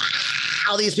talking.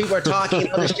 All these people are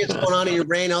talking. All this shit's going on in your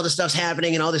brain. All this stuff's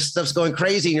happening and all this stuff's going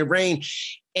crazy in your brain.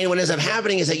 And what ends up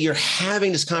happening is that you're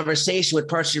having this conversation with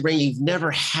parts of your brain you've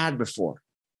never had before.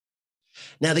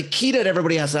 Now, the key that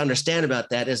everybody has to understand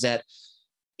about that is that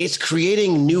it's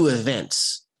creating new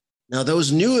events. Now,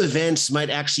 those new events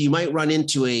you might run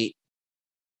into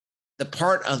the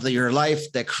part of your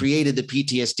life that created the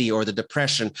PTSD or the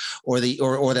depression or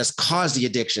that's caused the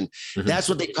addiction. Mm-hmm. That's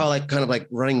what they call it, kind of like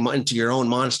running into your own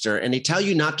monster. And they tell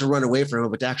you not to run away from it,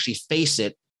 but to actually face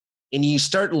it. And you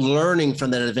start learning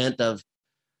from that event of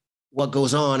what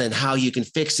goes on and how you can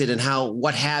fix it and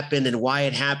what happened and why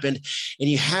it happened. And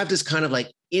you have this kind of like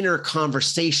inner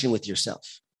conversation with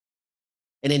yourself.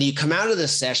 And then you come out of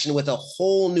this session with a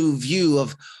whole new view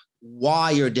of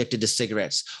why you're addicted to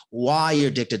cigarettes, why you're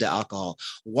addicted to alcohol,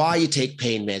 why you take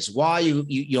pain meds, why you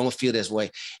don't feel this way.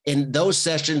 In those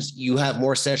sessions, you have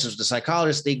more sessions with the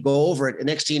psychologist. They go over it. And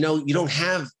next thing you know, you don't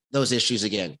have those issues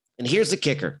again. And here's the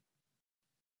kicker.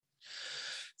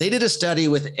 They did a study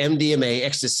with MDMA,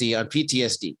 ecstasy, on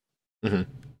PTSD.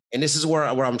 Mm-hmm. And this is where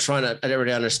I'm trying to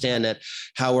everybody understand that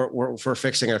how we're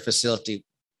fixing our facility.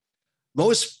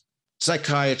 Most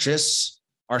psychiatrists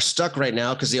are stuck right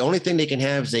now because the only thing they can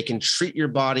have is they can treat your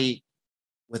body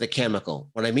with a chemical.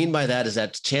 What I mean by that is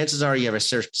that chances are you have a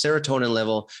serotonin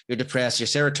level, you're depressed, your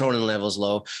serotonin level is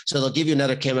low. So they'll give you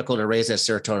another chemical to raise that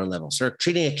serotonin level. So they're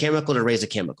treating a chemical to raise a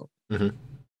chemical. Mm-hmm.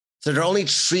 So they're only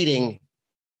treating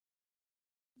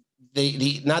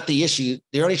not the issue.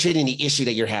 They're only treating the issue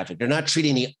that you're having. They're not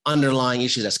treating the underlying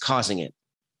issue that's causing it.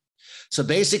 So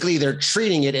basically they're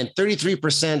treating it, and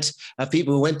 33% of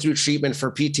people who went through treatment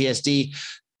for PTSD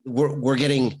were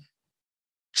getting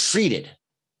treated.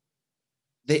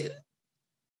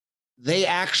 They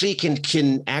actually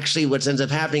can actually, what ends up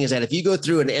happening is that if you go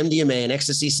through an MDMA, an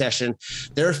ecstasy session,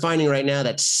 they're finding right now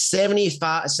that 70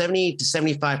 to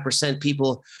 75%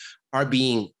 people are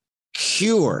being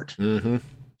cured. Mm-hmm.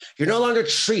 You're no longer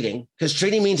treating, because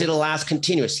treating means it'll last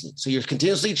continuously. So you're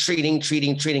continuously treating.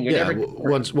 You're never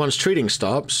once treating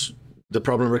stops, the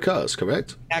problem recurs,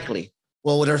 correct? Exactly.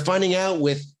 Well, what they're finding out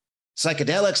with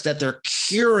psychedelics, that they're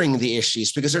curing the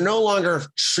issues because they're no longer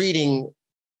treating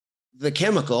the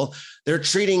chemical, they're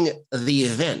treating the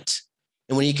event.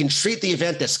 And when you can treat the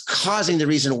event that's causing the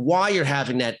reason why you're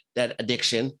having that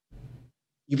addiction,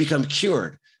 you become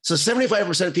cured. So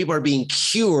 75% of people are being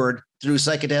cured through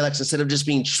psychedelics instead of just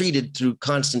being treated through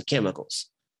constant chemicals.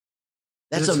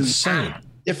 That's a insane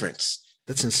difference.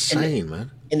 That's insane, man.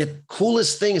 And the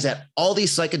coolest thing is that all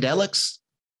these psychedelics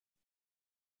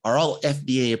are all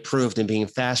FDA approved and being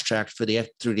fast tracked through the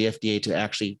FDA to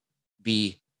actually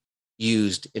be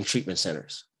used in treatment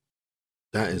centers.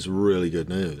 That is really good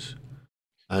news.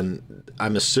 And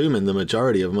I'm assuming the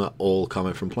majority of them are all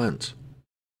coming from plants.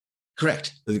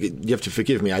 Correct. You have to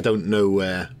forgive me. I don't know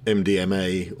where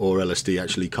MDMA or LSD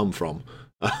actually come from.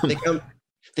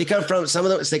 They come from some of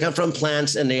those. They come from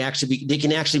plants, and they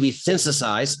can actually be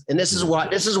synthesized. And this is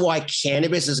why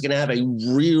cannabis is going to have a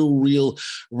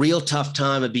real tough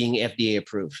time of being FDA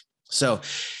approved. So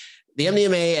the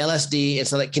MDMA, LSD, and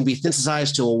so that can be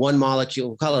synthesized to a one molecule.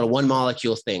 We'll call it a one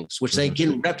molecule thing, which they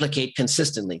can replicate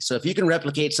consistently. So if you can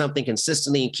replicate something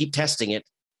consistently and keep testing it,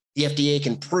 the FDA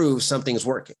can prove something's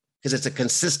working, because it's a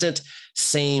consistent,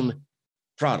 same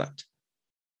product.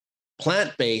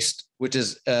 Plant-based, which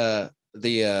is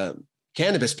the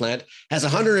cannabis plant, has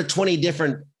 120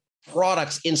 different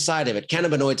products inside of it,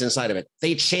 cannabinoids inside of it.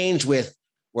 They change with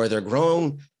where they're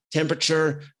grown,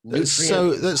 temperature, nutrients.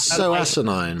 That's so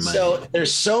asinine, man. So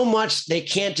there's so much, they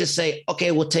can't just say,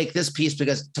 okay, we'll take this piece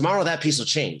because tomorrow that piece will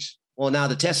change. Well, now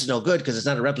the test is no good because it's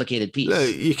not a replicated piece.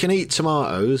 Look, you can eat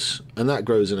tomatoes, and that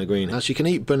grows in a greenhouse. You can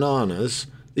eat bananas.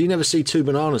 You never see two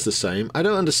bananas the same. I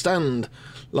don't understand.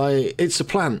 Like, it's a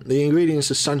plant. The ingredients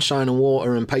are sunshine and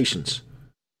water and patience.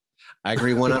 I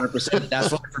agree 100%.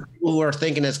 That's why for people who are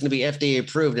thinking it's going to be FDA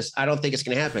approved, I don't think it's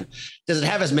going to happen. Does it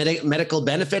have its medical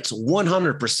benefits?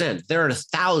 100%. There are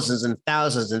thousands and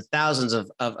thousands and thousands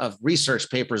of research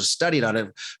papers studied on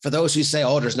it. For those who say,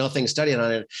 oh, there's nothing studied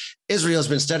on it, Israel's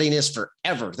been studying this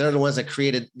forever. They're the ones that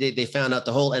they found out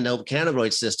the whole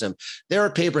endocannabinoid system. There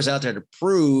are papers out there to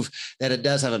prove that it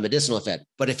does have a medicinal effect.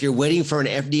 But if you're waiting for an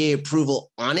FDA approval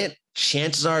on it,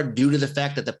 chances are, due to the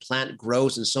fact that the plant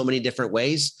grows in so many different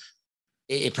ways,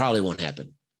 it probably won't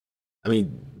happen. I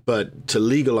mean, but to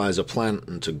legalize a plant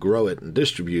and to grow it and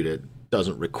distribute it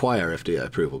doesn't require FDA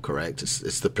approval, correct?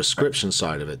 It's the prescription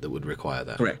side of it that would require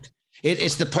that. Correct.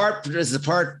 It's the part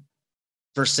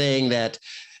for saying that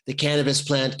the cannabis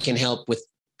plant can help with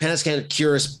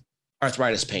cures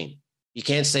arthritis pain. You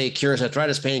can't say cures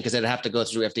arthritis pain because it'd have to go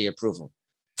through FDA approval.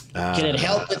 Can it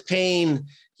help with pain?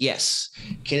 Yes.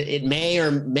 It may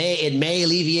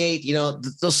alleviate,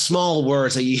 those small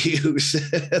words that you use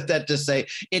that just say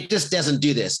it just doesn't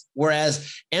do this.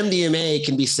 Whereas MDMA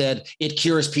can be said it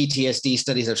cures PTSD.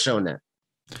 Studies have shown that.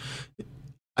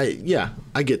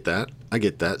 I get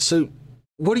that. So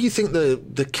what do you think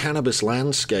the cannabis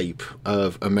landscape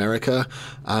of America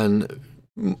and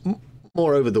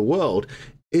moreover the world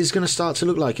is going to start to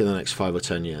look like in the next 5 or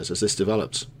 10 years as this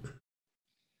develops?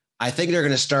 I think they're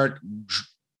going to start.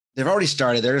 They've already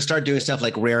started. They're going to start doing stuff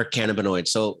like rare cannabinoids.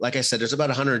 So like I said, there's about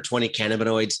 120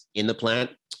 cannabinoids in the plant.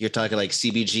 You're talking like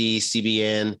CBG,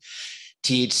 CBN,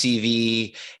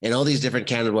 THCV, and all these different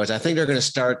cannabinoids. I think they're going to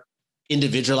start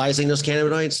individualizing those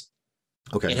cannabinoids.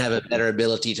 Okay. And have a better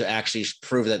ability to actually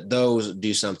prove that those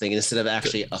do something instead of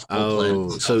actually a full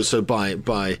plant. So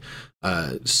by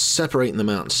separating them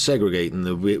out and segregating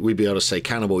them, we'd be able to say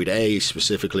cannabinoid A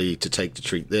specifically to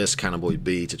treat this, cannabinoid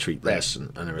B to treat this,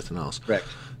 and everything else. Correct.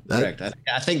 Correct.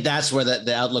 I think that's where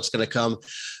the outlook's going to come.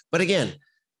 But again,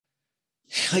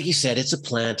 like you said, it's a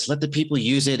plant. Let the people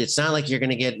use it. It's not like you're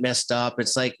going to get messed up.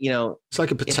 It's like, it's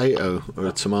like a potato or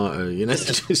a tomato, it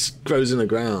just grows in the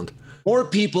ground. More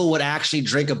people would actually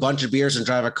drink a bunch of beers and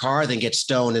drive a car than get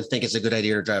stoned and think it's a good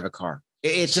idea to drive a car.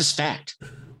 It's just fact.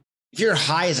 If you're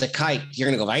high as a kite, you're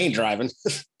going to go, I ain't driving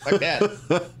like that.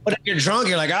 But if you're drunk,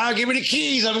 you're like, give me the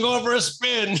keys. I'm going for a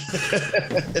spin.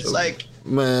 It's like,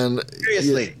 man,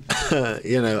 seriously,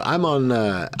 I'm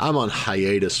on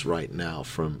hiatus right now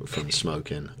from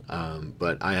smoking.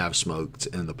 But I have smoked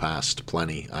in the past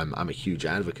plenty. I'm a huge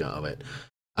advocate of it.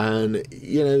 And,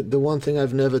 the one thing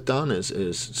I've never done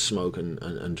is smoke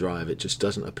and drive. It just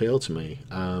doesn't appeal to me.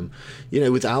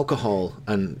 With alcohol,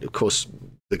 and of course,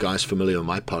 the guys familiar with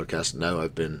my podcast know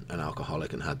I've been an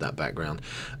alcoholic and had that background.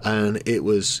 And it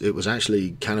was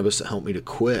actually cannabis that helped me to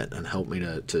quit and helped me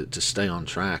to stay on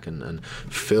track and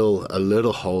fill a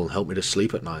little hole and help me to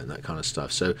sleep at night and that kind of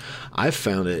stuff. So I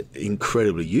found it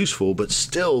incredibly useful, but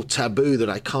still taboo that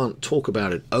I can't talk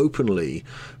about it openly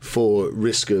for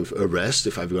risk of arrest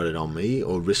if I've got it on me,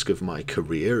 or risk of my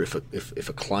career if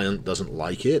a client doesn't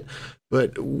like it.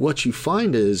 But what you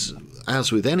find is,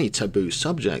 as with any taboo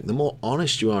subject, the more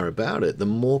honest you are about it, the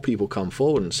more people come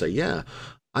forward and say, yeah,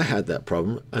 I had that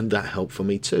problem and that helped for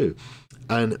me too.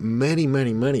 And many,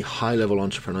 many, many high-level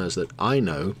entrepreneurs that I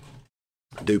know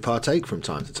do partake from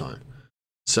time to time.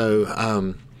 So,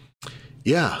 I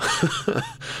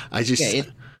just...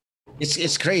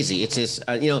 It's crazy. It's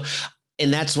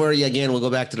and that's where, again, we'll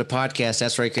go back to the podcast.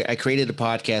 That's where I created a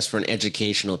podcast for an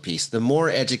educational piece. The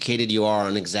more educated you are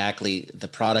on exactly the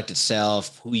product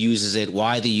itself, who uses it,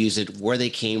 why they use it, where they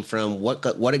came from, what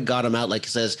it got them out. Like it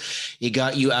says, it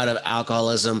got you out of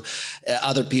alcoholism.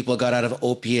 Other people got out of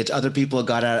opiates. Other people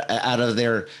got out of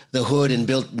the hood and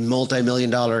built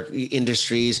multi-million-dollar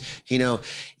industries.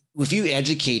 If you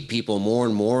educate people more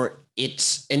and more,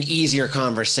 it's an easier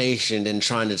conversation than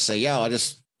trying to say,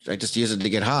 I just use it to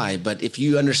get high. But if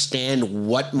you understand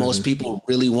what most people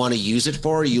really want to use it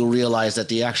for, you'll realize that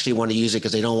they actually want to use it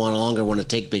because they don't longer want to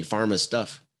take big pharma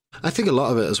stuff. I think a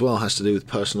lot of it as well has to do with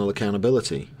personal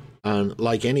accountability. And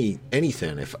like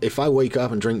anything, if I wake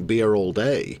up and drink beer all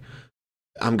day,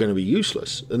 I'm going to be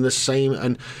useless. And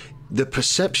the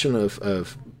perception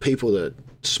of people that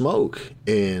smoke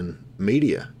in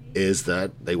media is that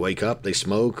they wake up, they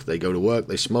smoke, they go to work,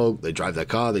 they smoke, they drive their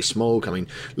car, they smoke. I mean,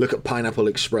 look at Pineapple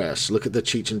Express, look at the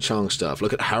Cheech and Chong stuff,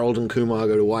 look at Harold and Kumar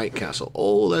Go to White Castle.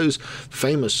 All those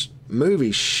famous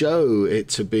movies show it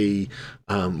to be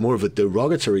more of a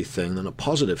derogatory thing than a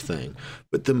positive thing.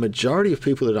 But the majority of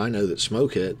people that I know that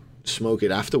smoke it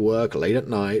after work, late at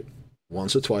night,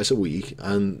 once or twice a week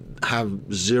and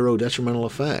have zero detrimental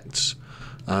effects.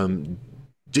 Do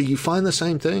you find the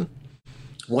same thing?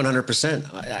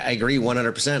 100%. I agree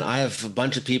 100%. I have a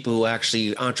bunch of people who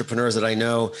actually, entrepreneurs that I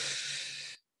know,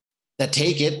 that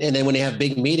take it, and then when they have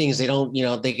big meetings, they don't,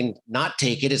 they can not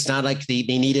take it. It's not like they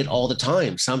need it all the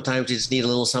time. Sometimes you just need a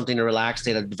little something to relax.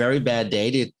 They had a very bad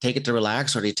day, they take it to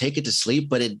relax, or they take it to sleep,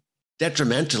 but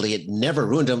it never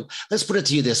ruined them. Let's put it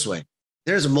to you this way.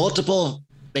 There's multiple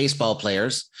baseball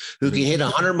players who can hit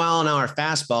 100-mile-an-hour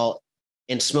fastball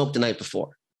and smoke the night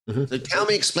before. So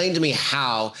explain to me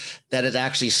how that it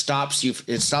actually stops you.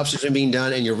 It stops you from being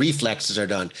done, and your reflexes are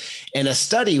done. And a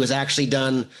study was actually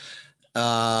done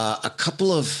a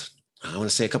couple of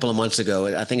months ago.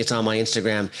 I think it's on my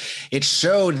Instagram. It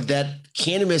showed that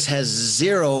cannabis has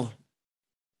zero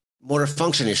motor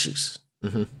function issues.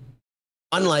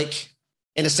 Unlike,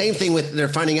 and they're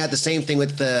finding out the same thing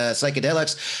with the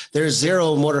psychedelics. There's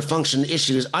zero motor function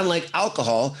issues, unlike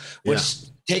alcohol, which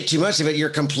take too much of it, you're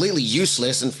completely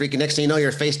useless, and freaking next thing you know,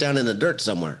 you're face down in the dirt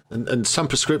somewhere. And some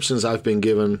prescriptions I've been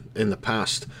given in the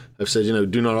past have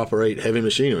said, do not operate heavy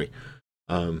machinery.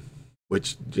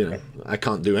 Which I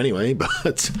can't do anyway,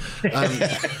 but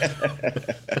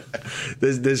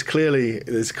there's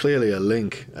clearly a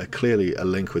link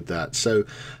with that. So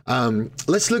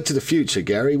let's look to the future,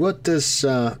 Gary. What does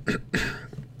the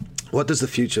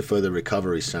future for the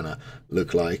recovery center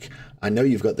look like? I know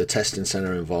you've got the testing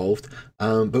center involved,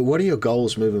 but what are your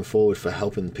goals moving forward for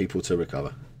helping people to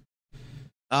recover?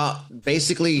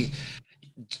 Basically,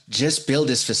 just build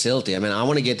this facility. I mean, I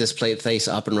want to get this place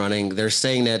up and running. They're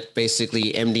saying that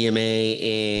basically MDMA,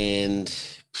 and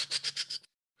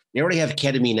they already have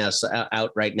ketamine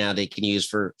out right now they can use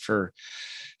for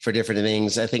different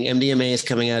things. I think MDMA is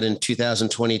coming out in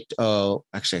 2020. Oh,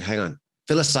 actually, hang on.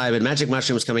 Psilocybin, magic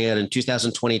mushroom is coming out in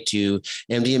 2022.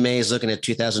 MDMA is looking at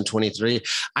 2023.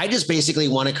 I just basically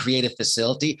want to create a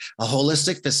facility, a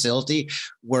holistic facility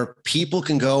where people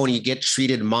can go and you get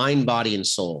treated mind, body, and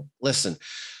soul. Listen,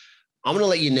 I'm going to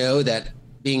let you know that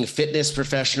being a fitness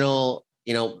professional,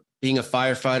 being a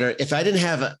firefighter, if I didn't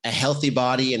have a healthy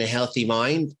body and a healthy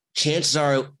mind, chances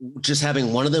are just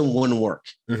having one of them wouldn't work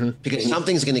because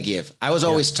something's going to give. I was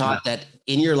always taught that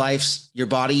in your life, your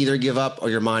body either give up or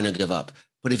your mind will give up.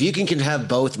 But if you can have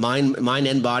both mind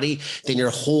and body, then your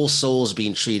whole soul is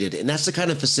being treated. And that's the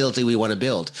kind of facility we want to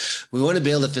build. We want to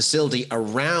build a facility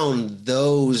around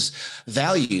those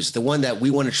values, the one that we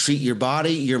want to treat your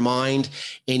body, your mind,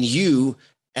 and you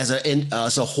as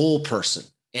a whole person.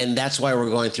 And that's why we're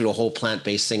going through a whole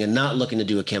plant-based thing and not looking to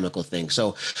do a chemical thing.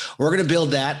 So we're going to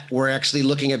build that. We're actually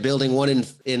looking at building one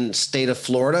in state of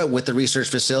Florida with the research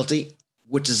facility,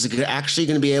 which is actually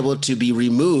going to be able to be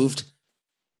removed.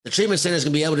 The treatment center is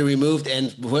going to be able to be removed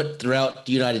and put throughout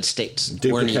the United States.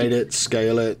 Duplicate it,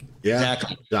 scale it. Yeah,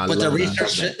 exactly. But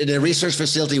the research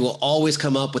facility will always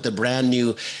come up with the brand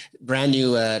new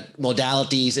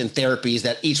modalities and therapies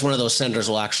that each one of those centers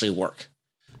will actually work.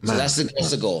 So that's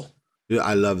the goal. Yeah,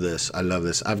 I love this.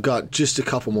 I've got just a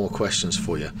couple more questions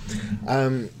for you.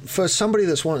 For somebody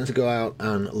that's wanting to go out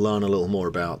and learn a little more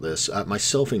about this,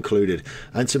 myself included,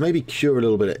 and to maybe cure a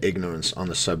little bit of ignorance on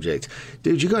the subject,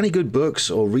 dude, you got any good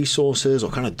books or resources or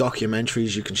kind of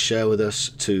documentaries you can share with us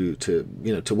to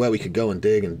where we could go and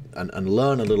dig and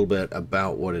learn a little bit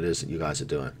about what it is that you guys are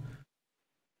doing?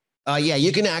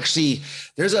 You can actually,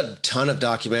 there's a ton of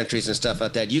documentaries and stuff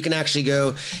like that. You can actually go,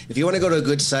 if you want to go to a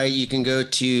good site, you can go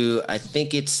to, I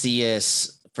think it's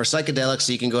for psychedelics,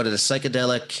 you can go to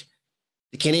the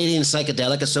Canadian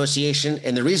Psychedelic Association.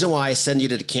 And the reason why I send you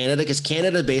to Canada, because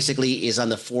Canada basically is on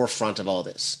the forefront of all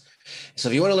this. So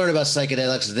if you want to learn about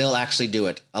psychedelics, they'll actually do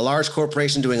it. A large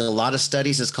corporation doing a lot of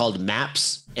studies is called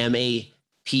MAPS,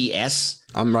 MAPS.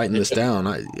 I'm writing this down.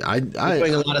 I'm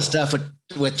doing a lot of stuff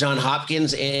with John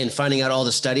Hopkins and finding out all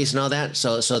the studies and all that.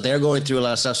 So they're going through a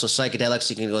lot of stuff. So psychedelics,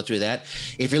 you can go through that.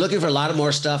 If you're looking for a lot of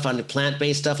more stuff on the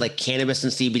plant-based stuff like cannabis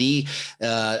and CBD,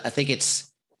 I think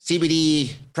it's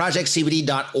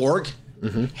projectcbd.org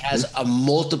has a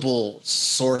multiple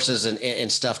sources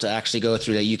and stuff to actually go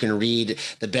through that you can read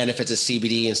the benefits of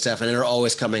CBD and stuff. And they're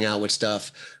always coming out with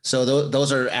stuff. So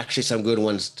those are actually some good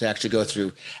ones to actually go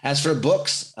through. As for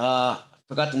books,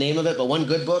 forgot the name of it, but one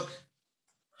good book.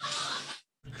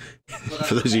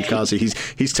 For those of you who can't see,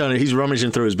 he's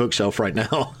rummaging through his bookshelf right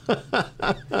now.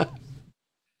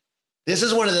 This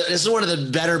is one of the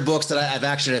better books that I've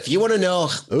actually. If you want to know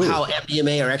how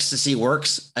MDMA or ecstasy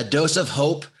works, A Dose of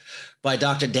Hope by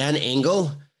Dr. Dan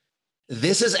Engel.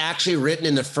 This is actually written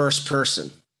in the first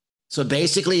person. So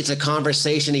basically, it's a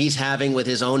conversation he's having with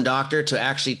his own doctor to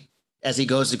actually, as he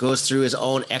goes through his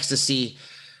own ecstasy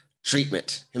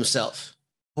treatment himself.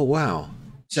 Oh, wow.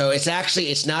 So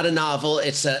it's not a novel.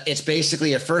 It's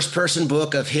basically a first person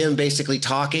book of him basically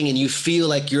talking, and you feel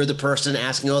like you're the person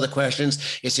asking all the questions.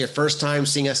 It's your first time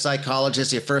seeing a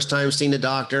psychologist, your first time seeing a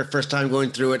doctor, first time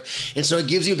going through it. And so it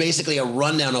gives you basically a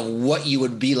rundown of what you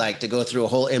would be like to go through a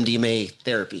whole MDMA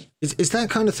therapy. Is that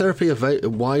kind of therapy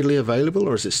widely available,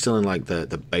 or is it still in like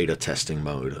the beta testing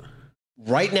mode?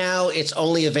 Right now, it's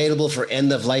only available for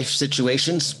end of life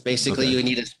situations. Basically, you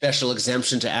need a special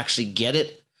exemption to actually get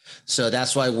it. So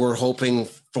that's why we're hoping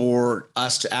for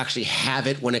us to actually have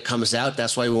it when it comes out.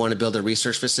 That's why we want to build a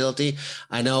research facility.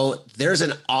 I know there's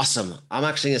I'm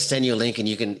actually going to send you a link, and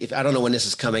you can, I don't know when this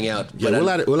is coming out. Yeah,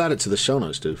 we'll add it to the show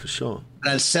notes, dude, for sure.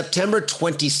 On September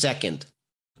 22nd.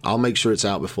 I'll make sure it's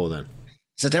out before then.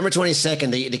 September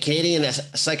 22nd, the Canadian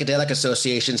Psychedelic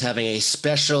Association is having a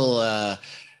special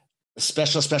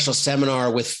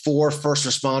seminar with 4 first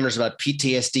responders about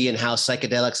PTSD and how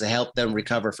psychedelics help them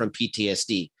recover from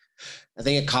PTSD. I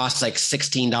think it costs like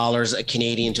 $16 a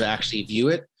Canadian to actually view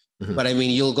it. Mm-hmm. But I mean,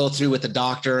 you'll go through with the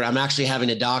doctor. I'm actually having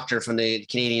a doctor from the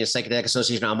Canadian Psychedelic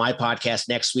Association on my podcast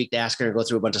next week to ask her and go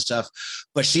through a bunch of stuff.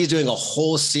 But she's doing a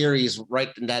whole series right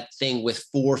in that thing with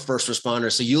 4 first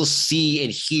responders. So you'll see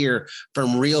and hear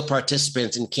from real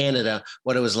participants in Canada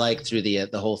what it was like through the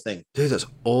whole thing. Dude, that's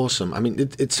awesome. I mean,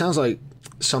 it sounds like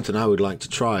something I would like to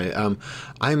try.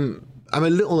 I'm a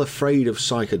little afraid of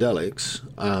psychedelics,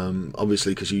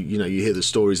 obviously, because you hear the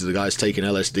stories of the guys taking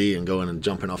LSD and going and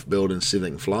jumping off buildings, see if they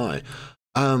can fly.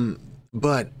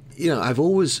 But I've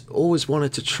always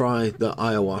wanted to try the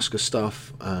ayahuasca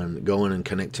stuff and going and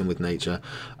connecting with nature.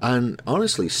 And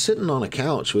honestly, sitting on a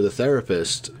couch with a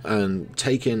therapist and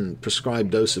taking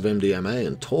prescribed dose of MDMA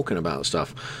and talking about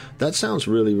stuff, that sounds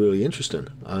really, really interesting.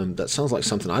 That sounds like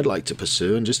something I'd like to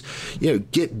pursue and just,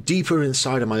 get deeper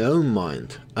inside of my own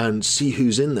mind and see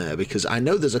who's in there, because I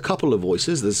know there's a couple of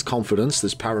voices. There's confidence,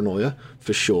 there's paranoia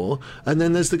for sure, and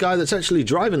then there's the guy that's actually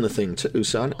driving the thing too.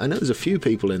 So I know there's a few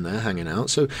people in there hanging out,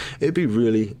 so it'd be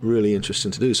really, really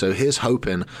interesting to do. So here's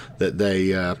hoping that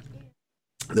they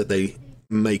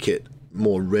make it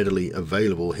more readily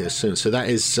available here soon. So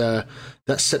that's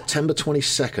September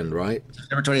 22nd, right?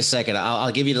 September 22nd.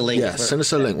 I'll give you the link. Yeah, send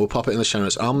us a link. We'll pop it in the show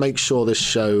notes. I'll make sure this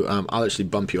show, I'll actually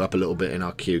bump you up a little bit in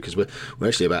our queue, because we're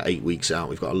actually about 8 weeks out.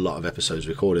 We've got a lot of episodes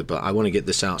recorded, but I want to get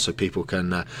this out so people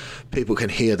can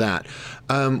hear that.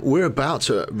 We're about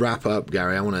to wrap up,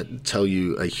 Gary. I want to tell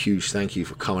you a huge thank you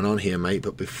for coming on here, mate.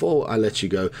 But before I let you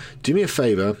go, do me a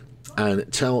favor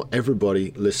and tell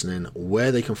everybody listening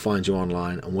where they can find you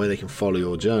online and where they can follow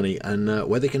your journey and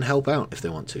where they can help out if they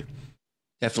want to.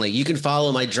 Definitely. You can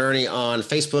follow my journey on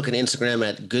Facebook and Instagram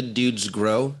at Good Dudes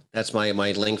Grow. That's my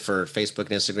link for Facebook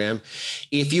and Instagram.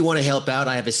 If you want to help out,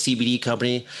 I have a CBD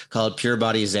company called Pure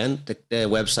Body Zen. The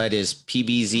website is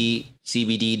pbzcbd.com.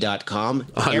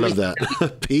 Oh, I love that.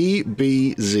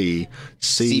 pbzcbd.com.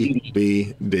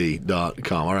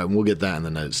 All right, and we'll get that in the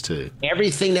notes too.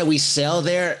 Everything that we sell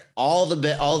there, all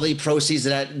the proceeds of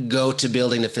that go to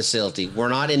building the facility. We're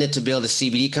not in it to build a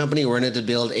CBD company. We're in it to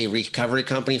build a recovery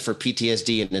company for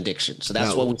PTSD and addiction. So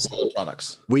that's what we sell the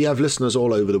products. We have listeners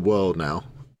all over the world now.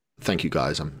 Thank you,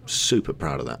 guys. I'm super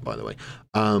proud of that, by the way.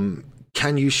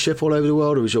 Can you ship all over the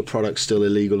world, or is your product still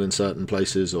illegal in certain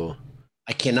places? Or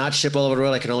I cannot ship all over the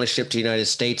world. I can only ship to the United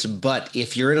States. But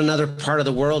if you're in another part of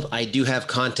the world, I do have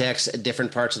contacts at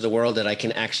different parts of the world that I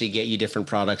can actually get you different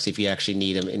products if you actually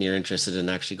need them and you're interested in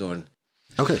actually going.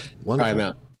 Okay, wonderful. Try them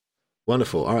out.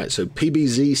 Wonderful. All right, so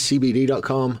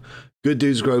pbzcbd.com, Good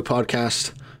Dudes Grow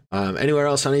podcast. Anywhere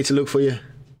else I need to look for you?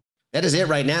 That is it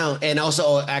right now. And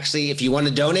also, actually, if you want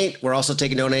to donate, we're also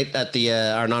taking donate at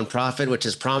our nonprofit, which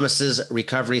is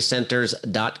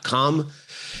promisesrecoverycenters.com.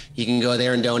 You can go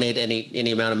there and donate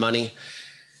any amount of money.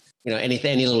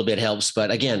 Any little bit helps.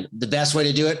 But again, the best way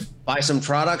to do it, buy some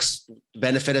products,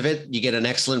 benefit of it. You get an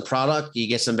excellent product, you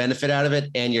get some benefit out of it,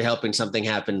 and you're helping something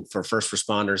happen for first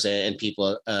responders and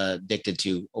people addicted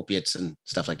to opiates and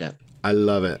stuff like that. I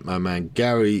love it, my man.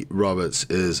 Gary Roberts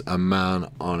is a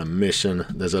man on a mission.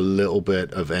 There's a little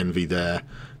bit of envy there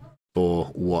for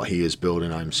what he is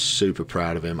building. I'm super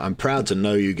proud of him. I'm proud to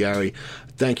know you, Gary.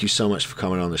 Thank you so much for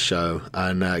coming on the show.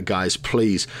 And guys,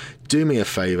 please do me a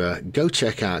favor, go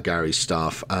check out Gary's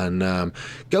stuff and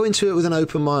go into it with an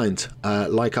open mind,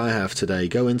 like I have today.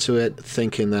 Go into it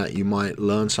thinking that you might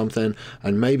learn something,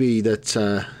 and maybe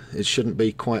that it shouldn't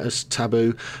be quite as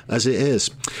taboo as it is.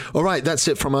 All right, that's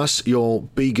it from us. You'll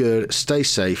be good, stay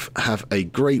safe, have a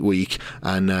great week,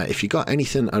 and if you got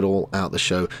anything at all out the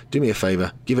show, do me a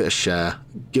favor, give it a share,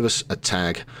 give us a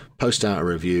tag, post out a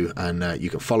review, and you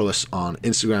can follow us on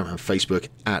Instagram and Facebook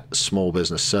at Small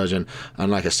Business Surgeon.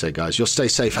 And like I said, guys, you'll stay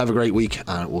safe. Have a great week,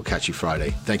 and we'll catch you Friday.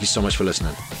 Thank you so much for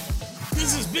listening.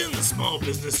 This has been the Small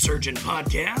Business Surgeon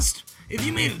Podcast. If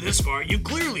you made it this far, you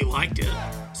clearly liked it.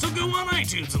 So go on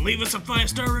iTunes and leave us a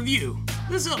 5-star review.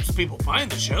 This helps people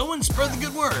find the show and spread the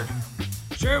good word.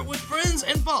 Share it with friends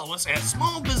and follow us at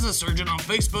Small Business Surgeon on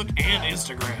Facebook and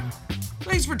Instagram.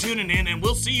 Thanks for tuning in, and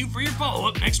we'll see you for your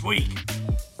follow-up next week.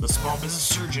 The Small Business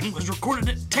Surgeon was recorded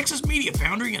at Texas Media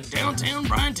Foundry in downtown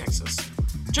Bryan, Texas.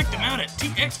 Check them out at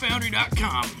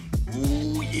txfoundry.com.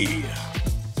 Ooh, yeah.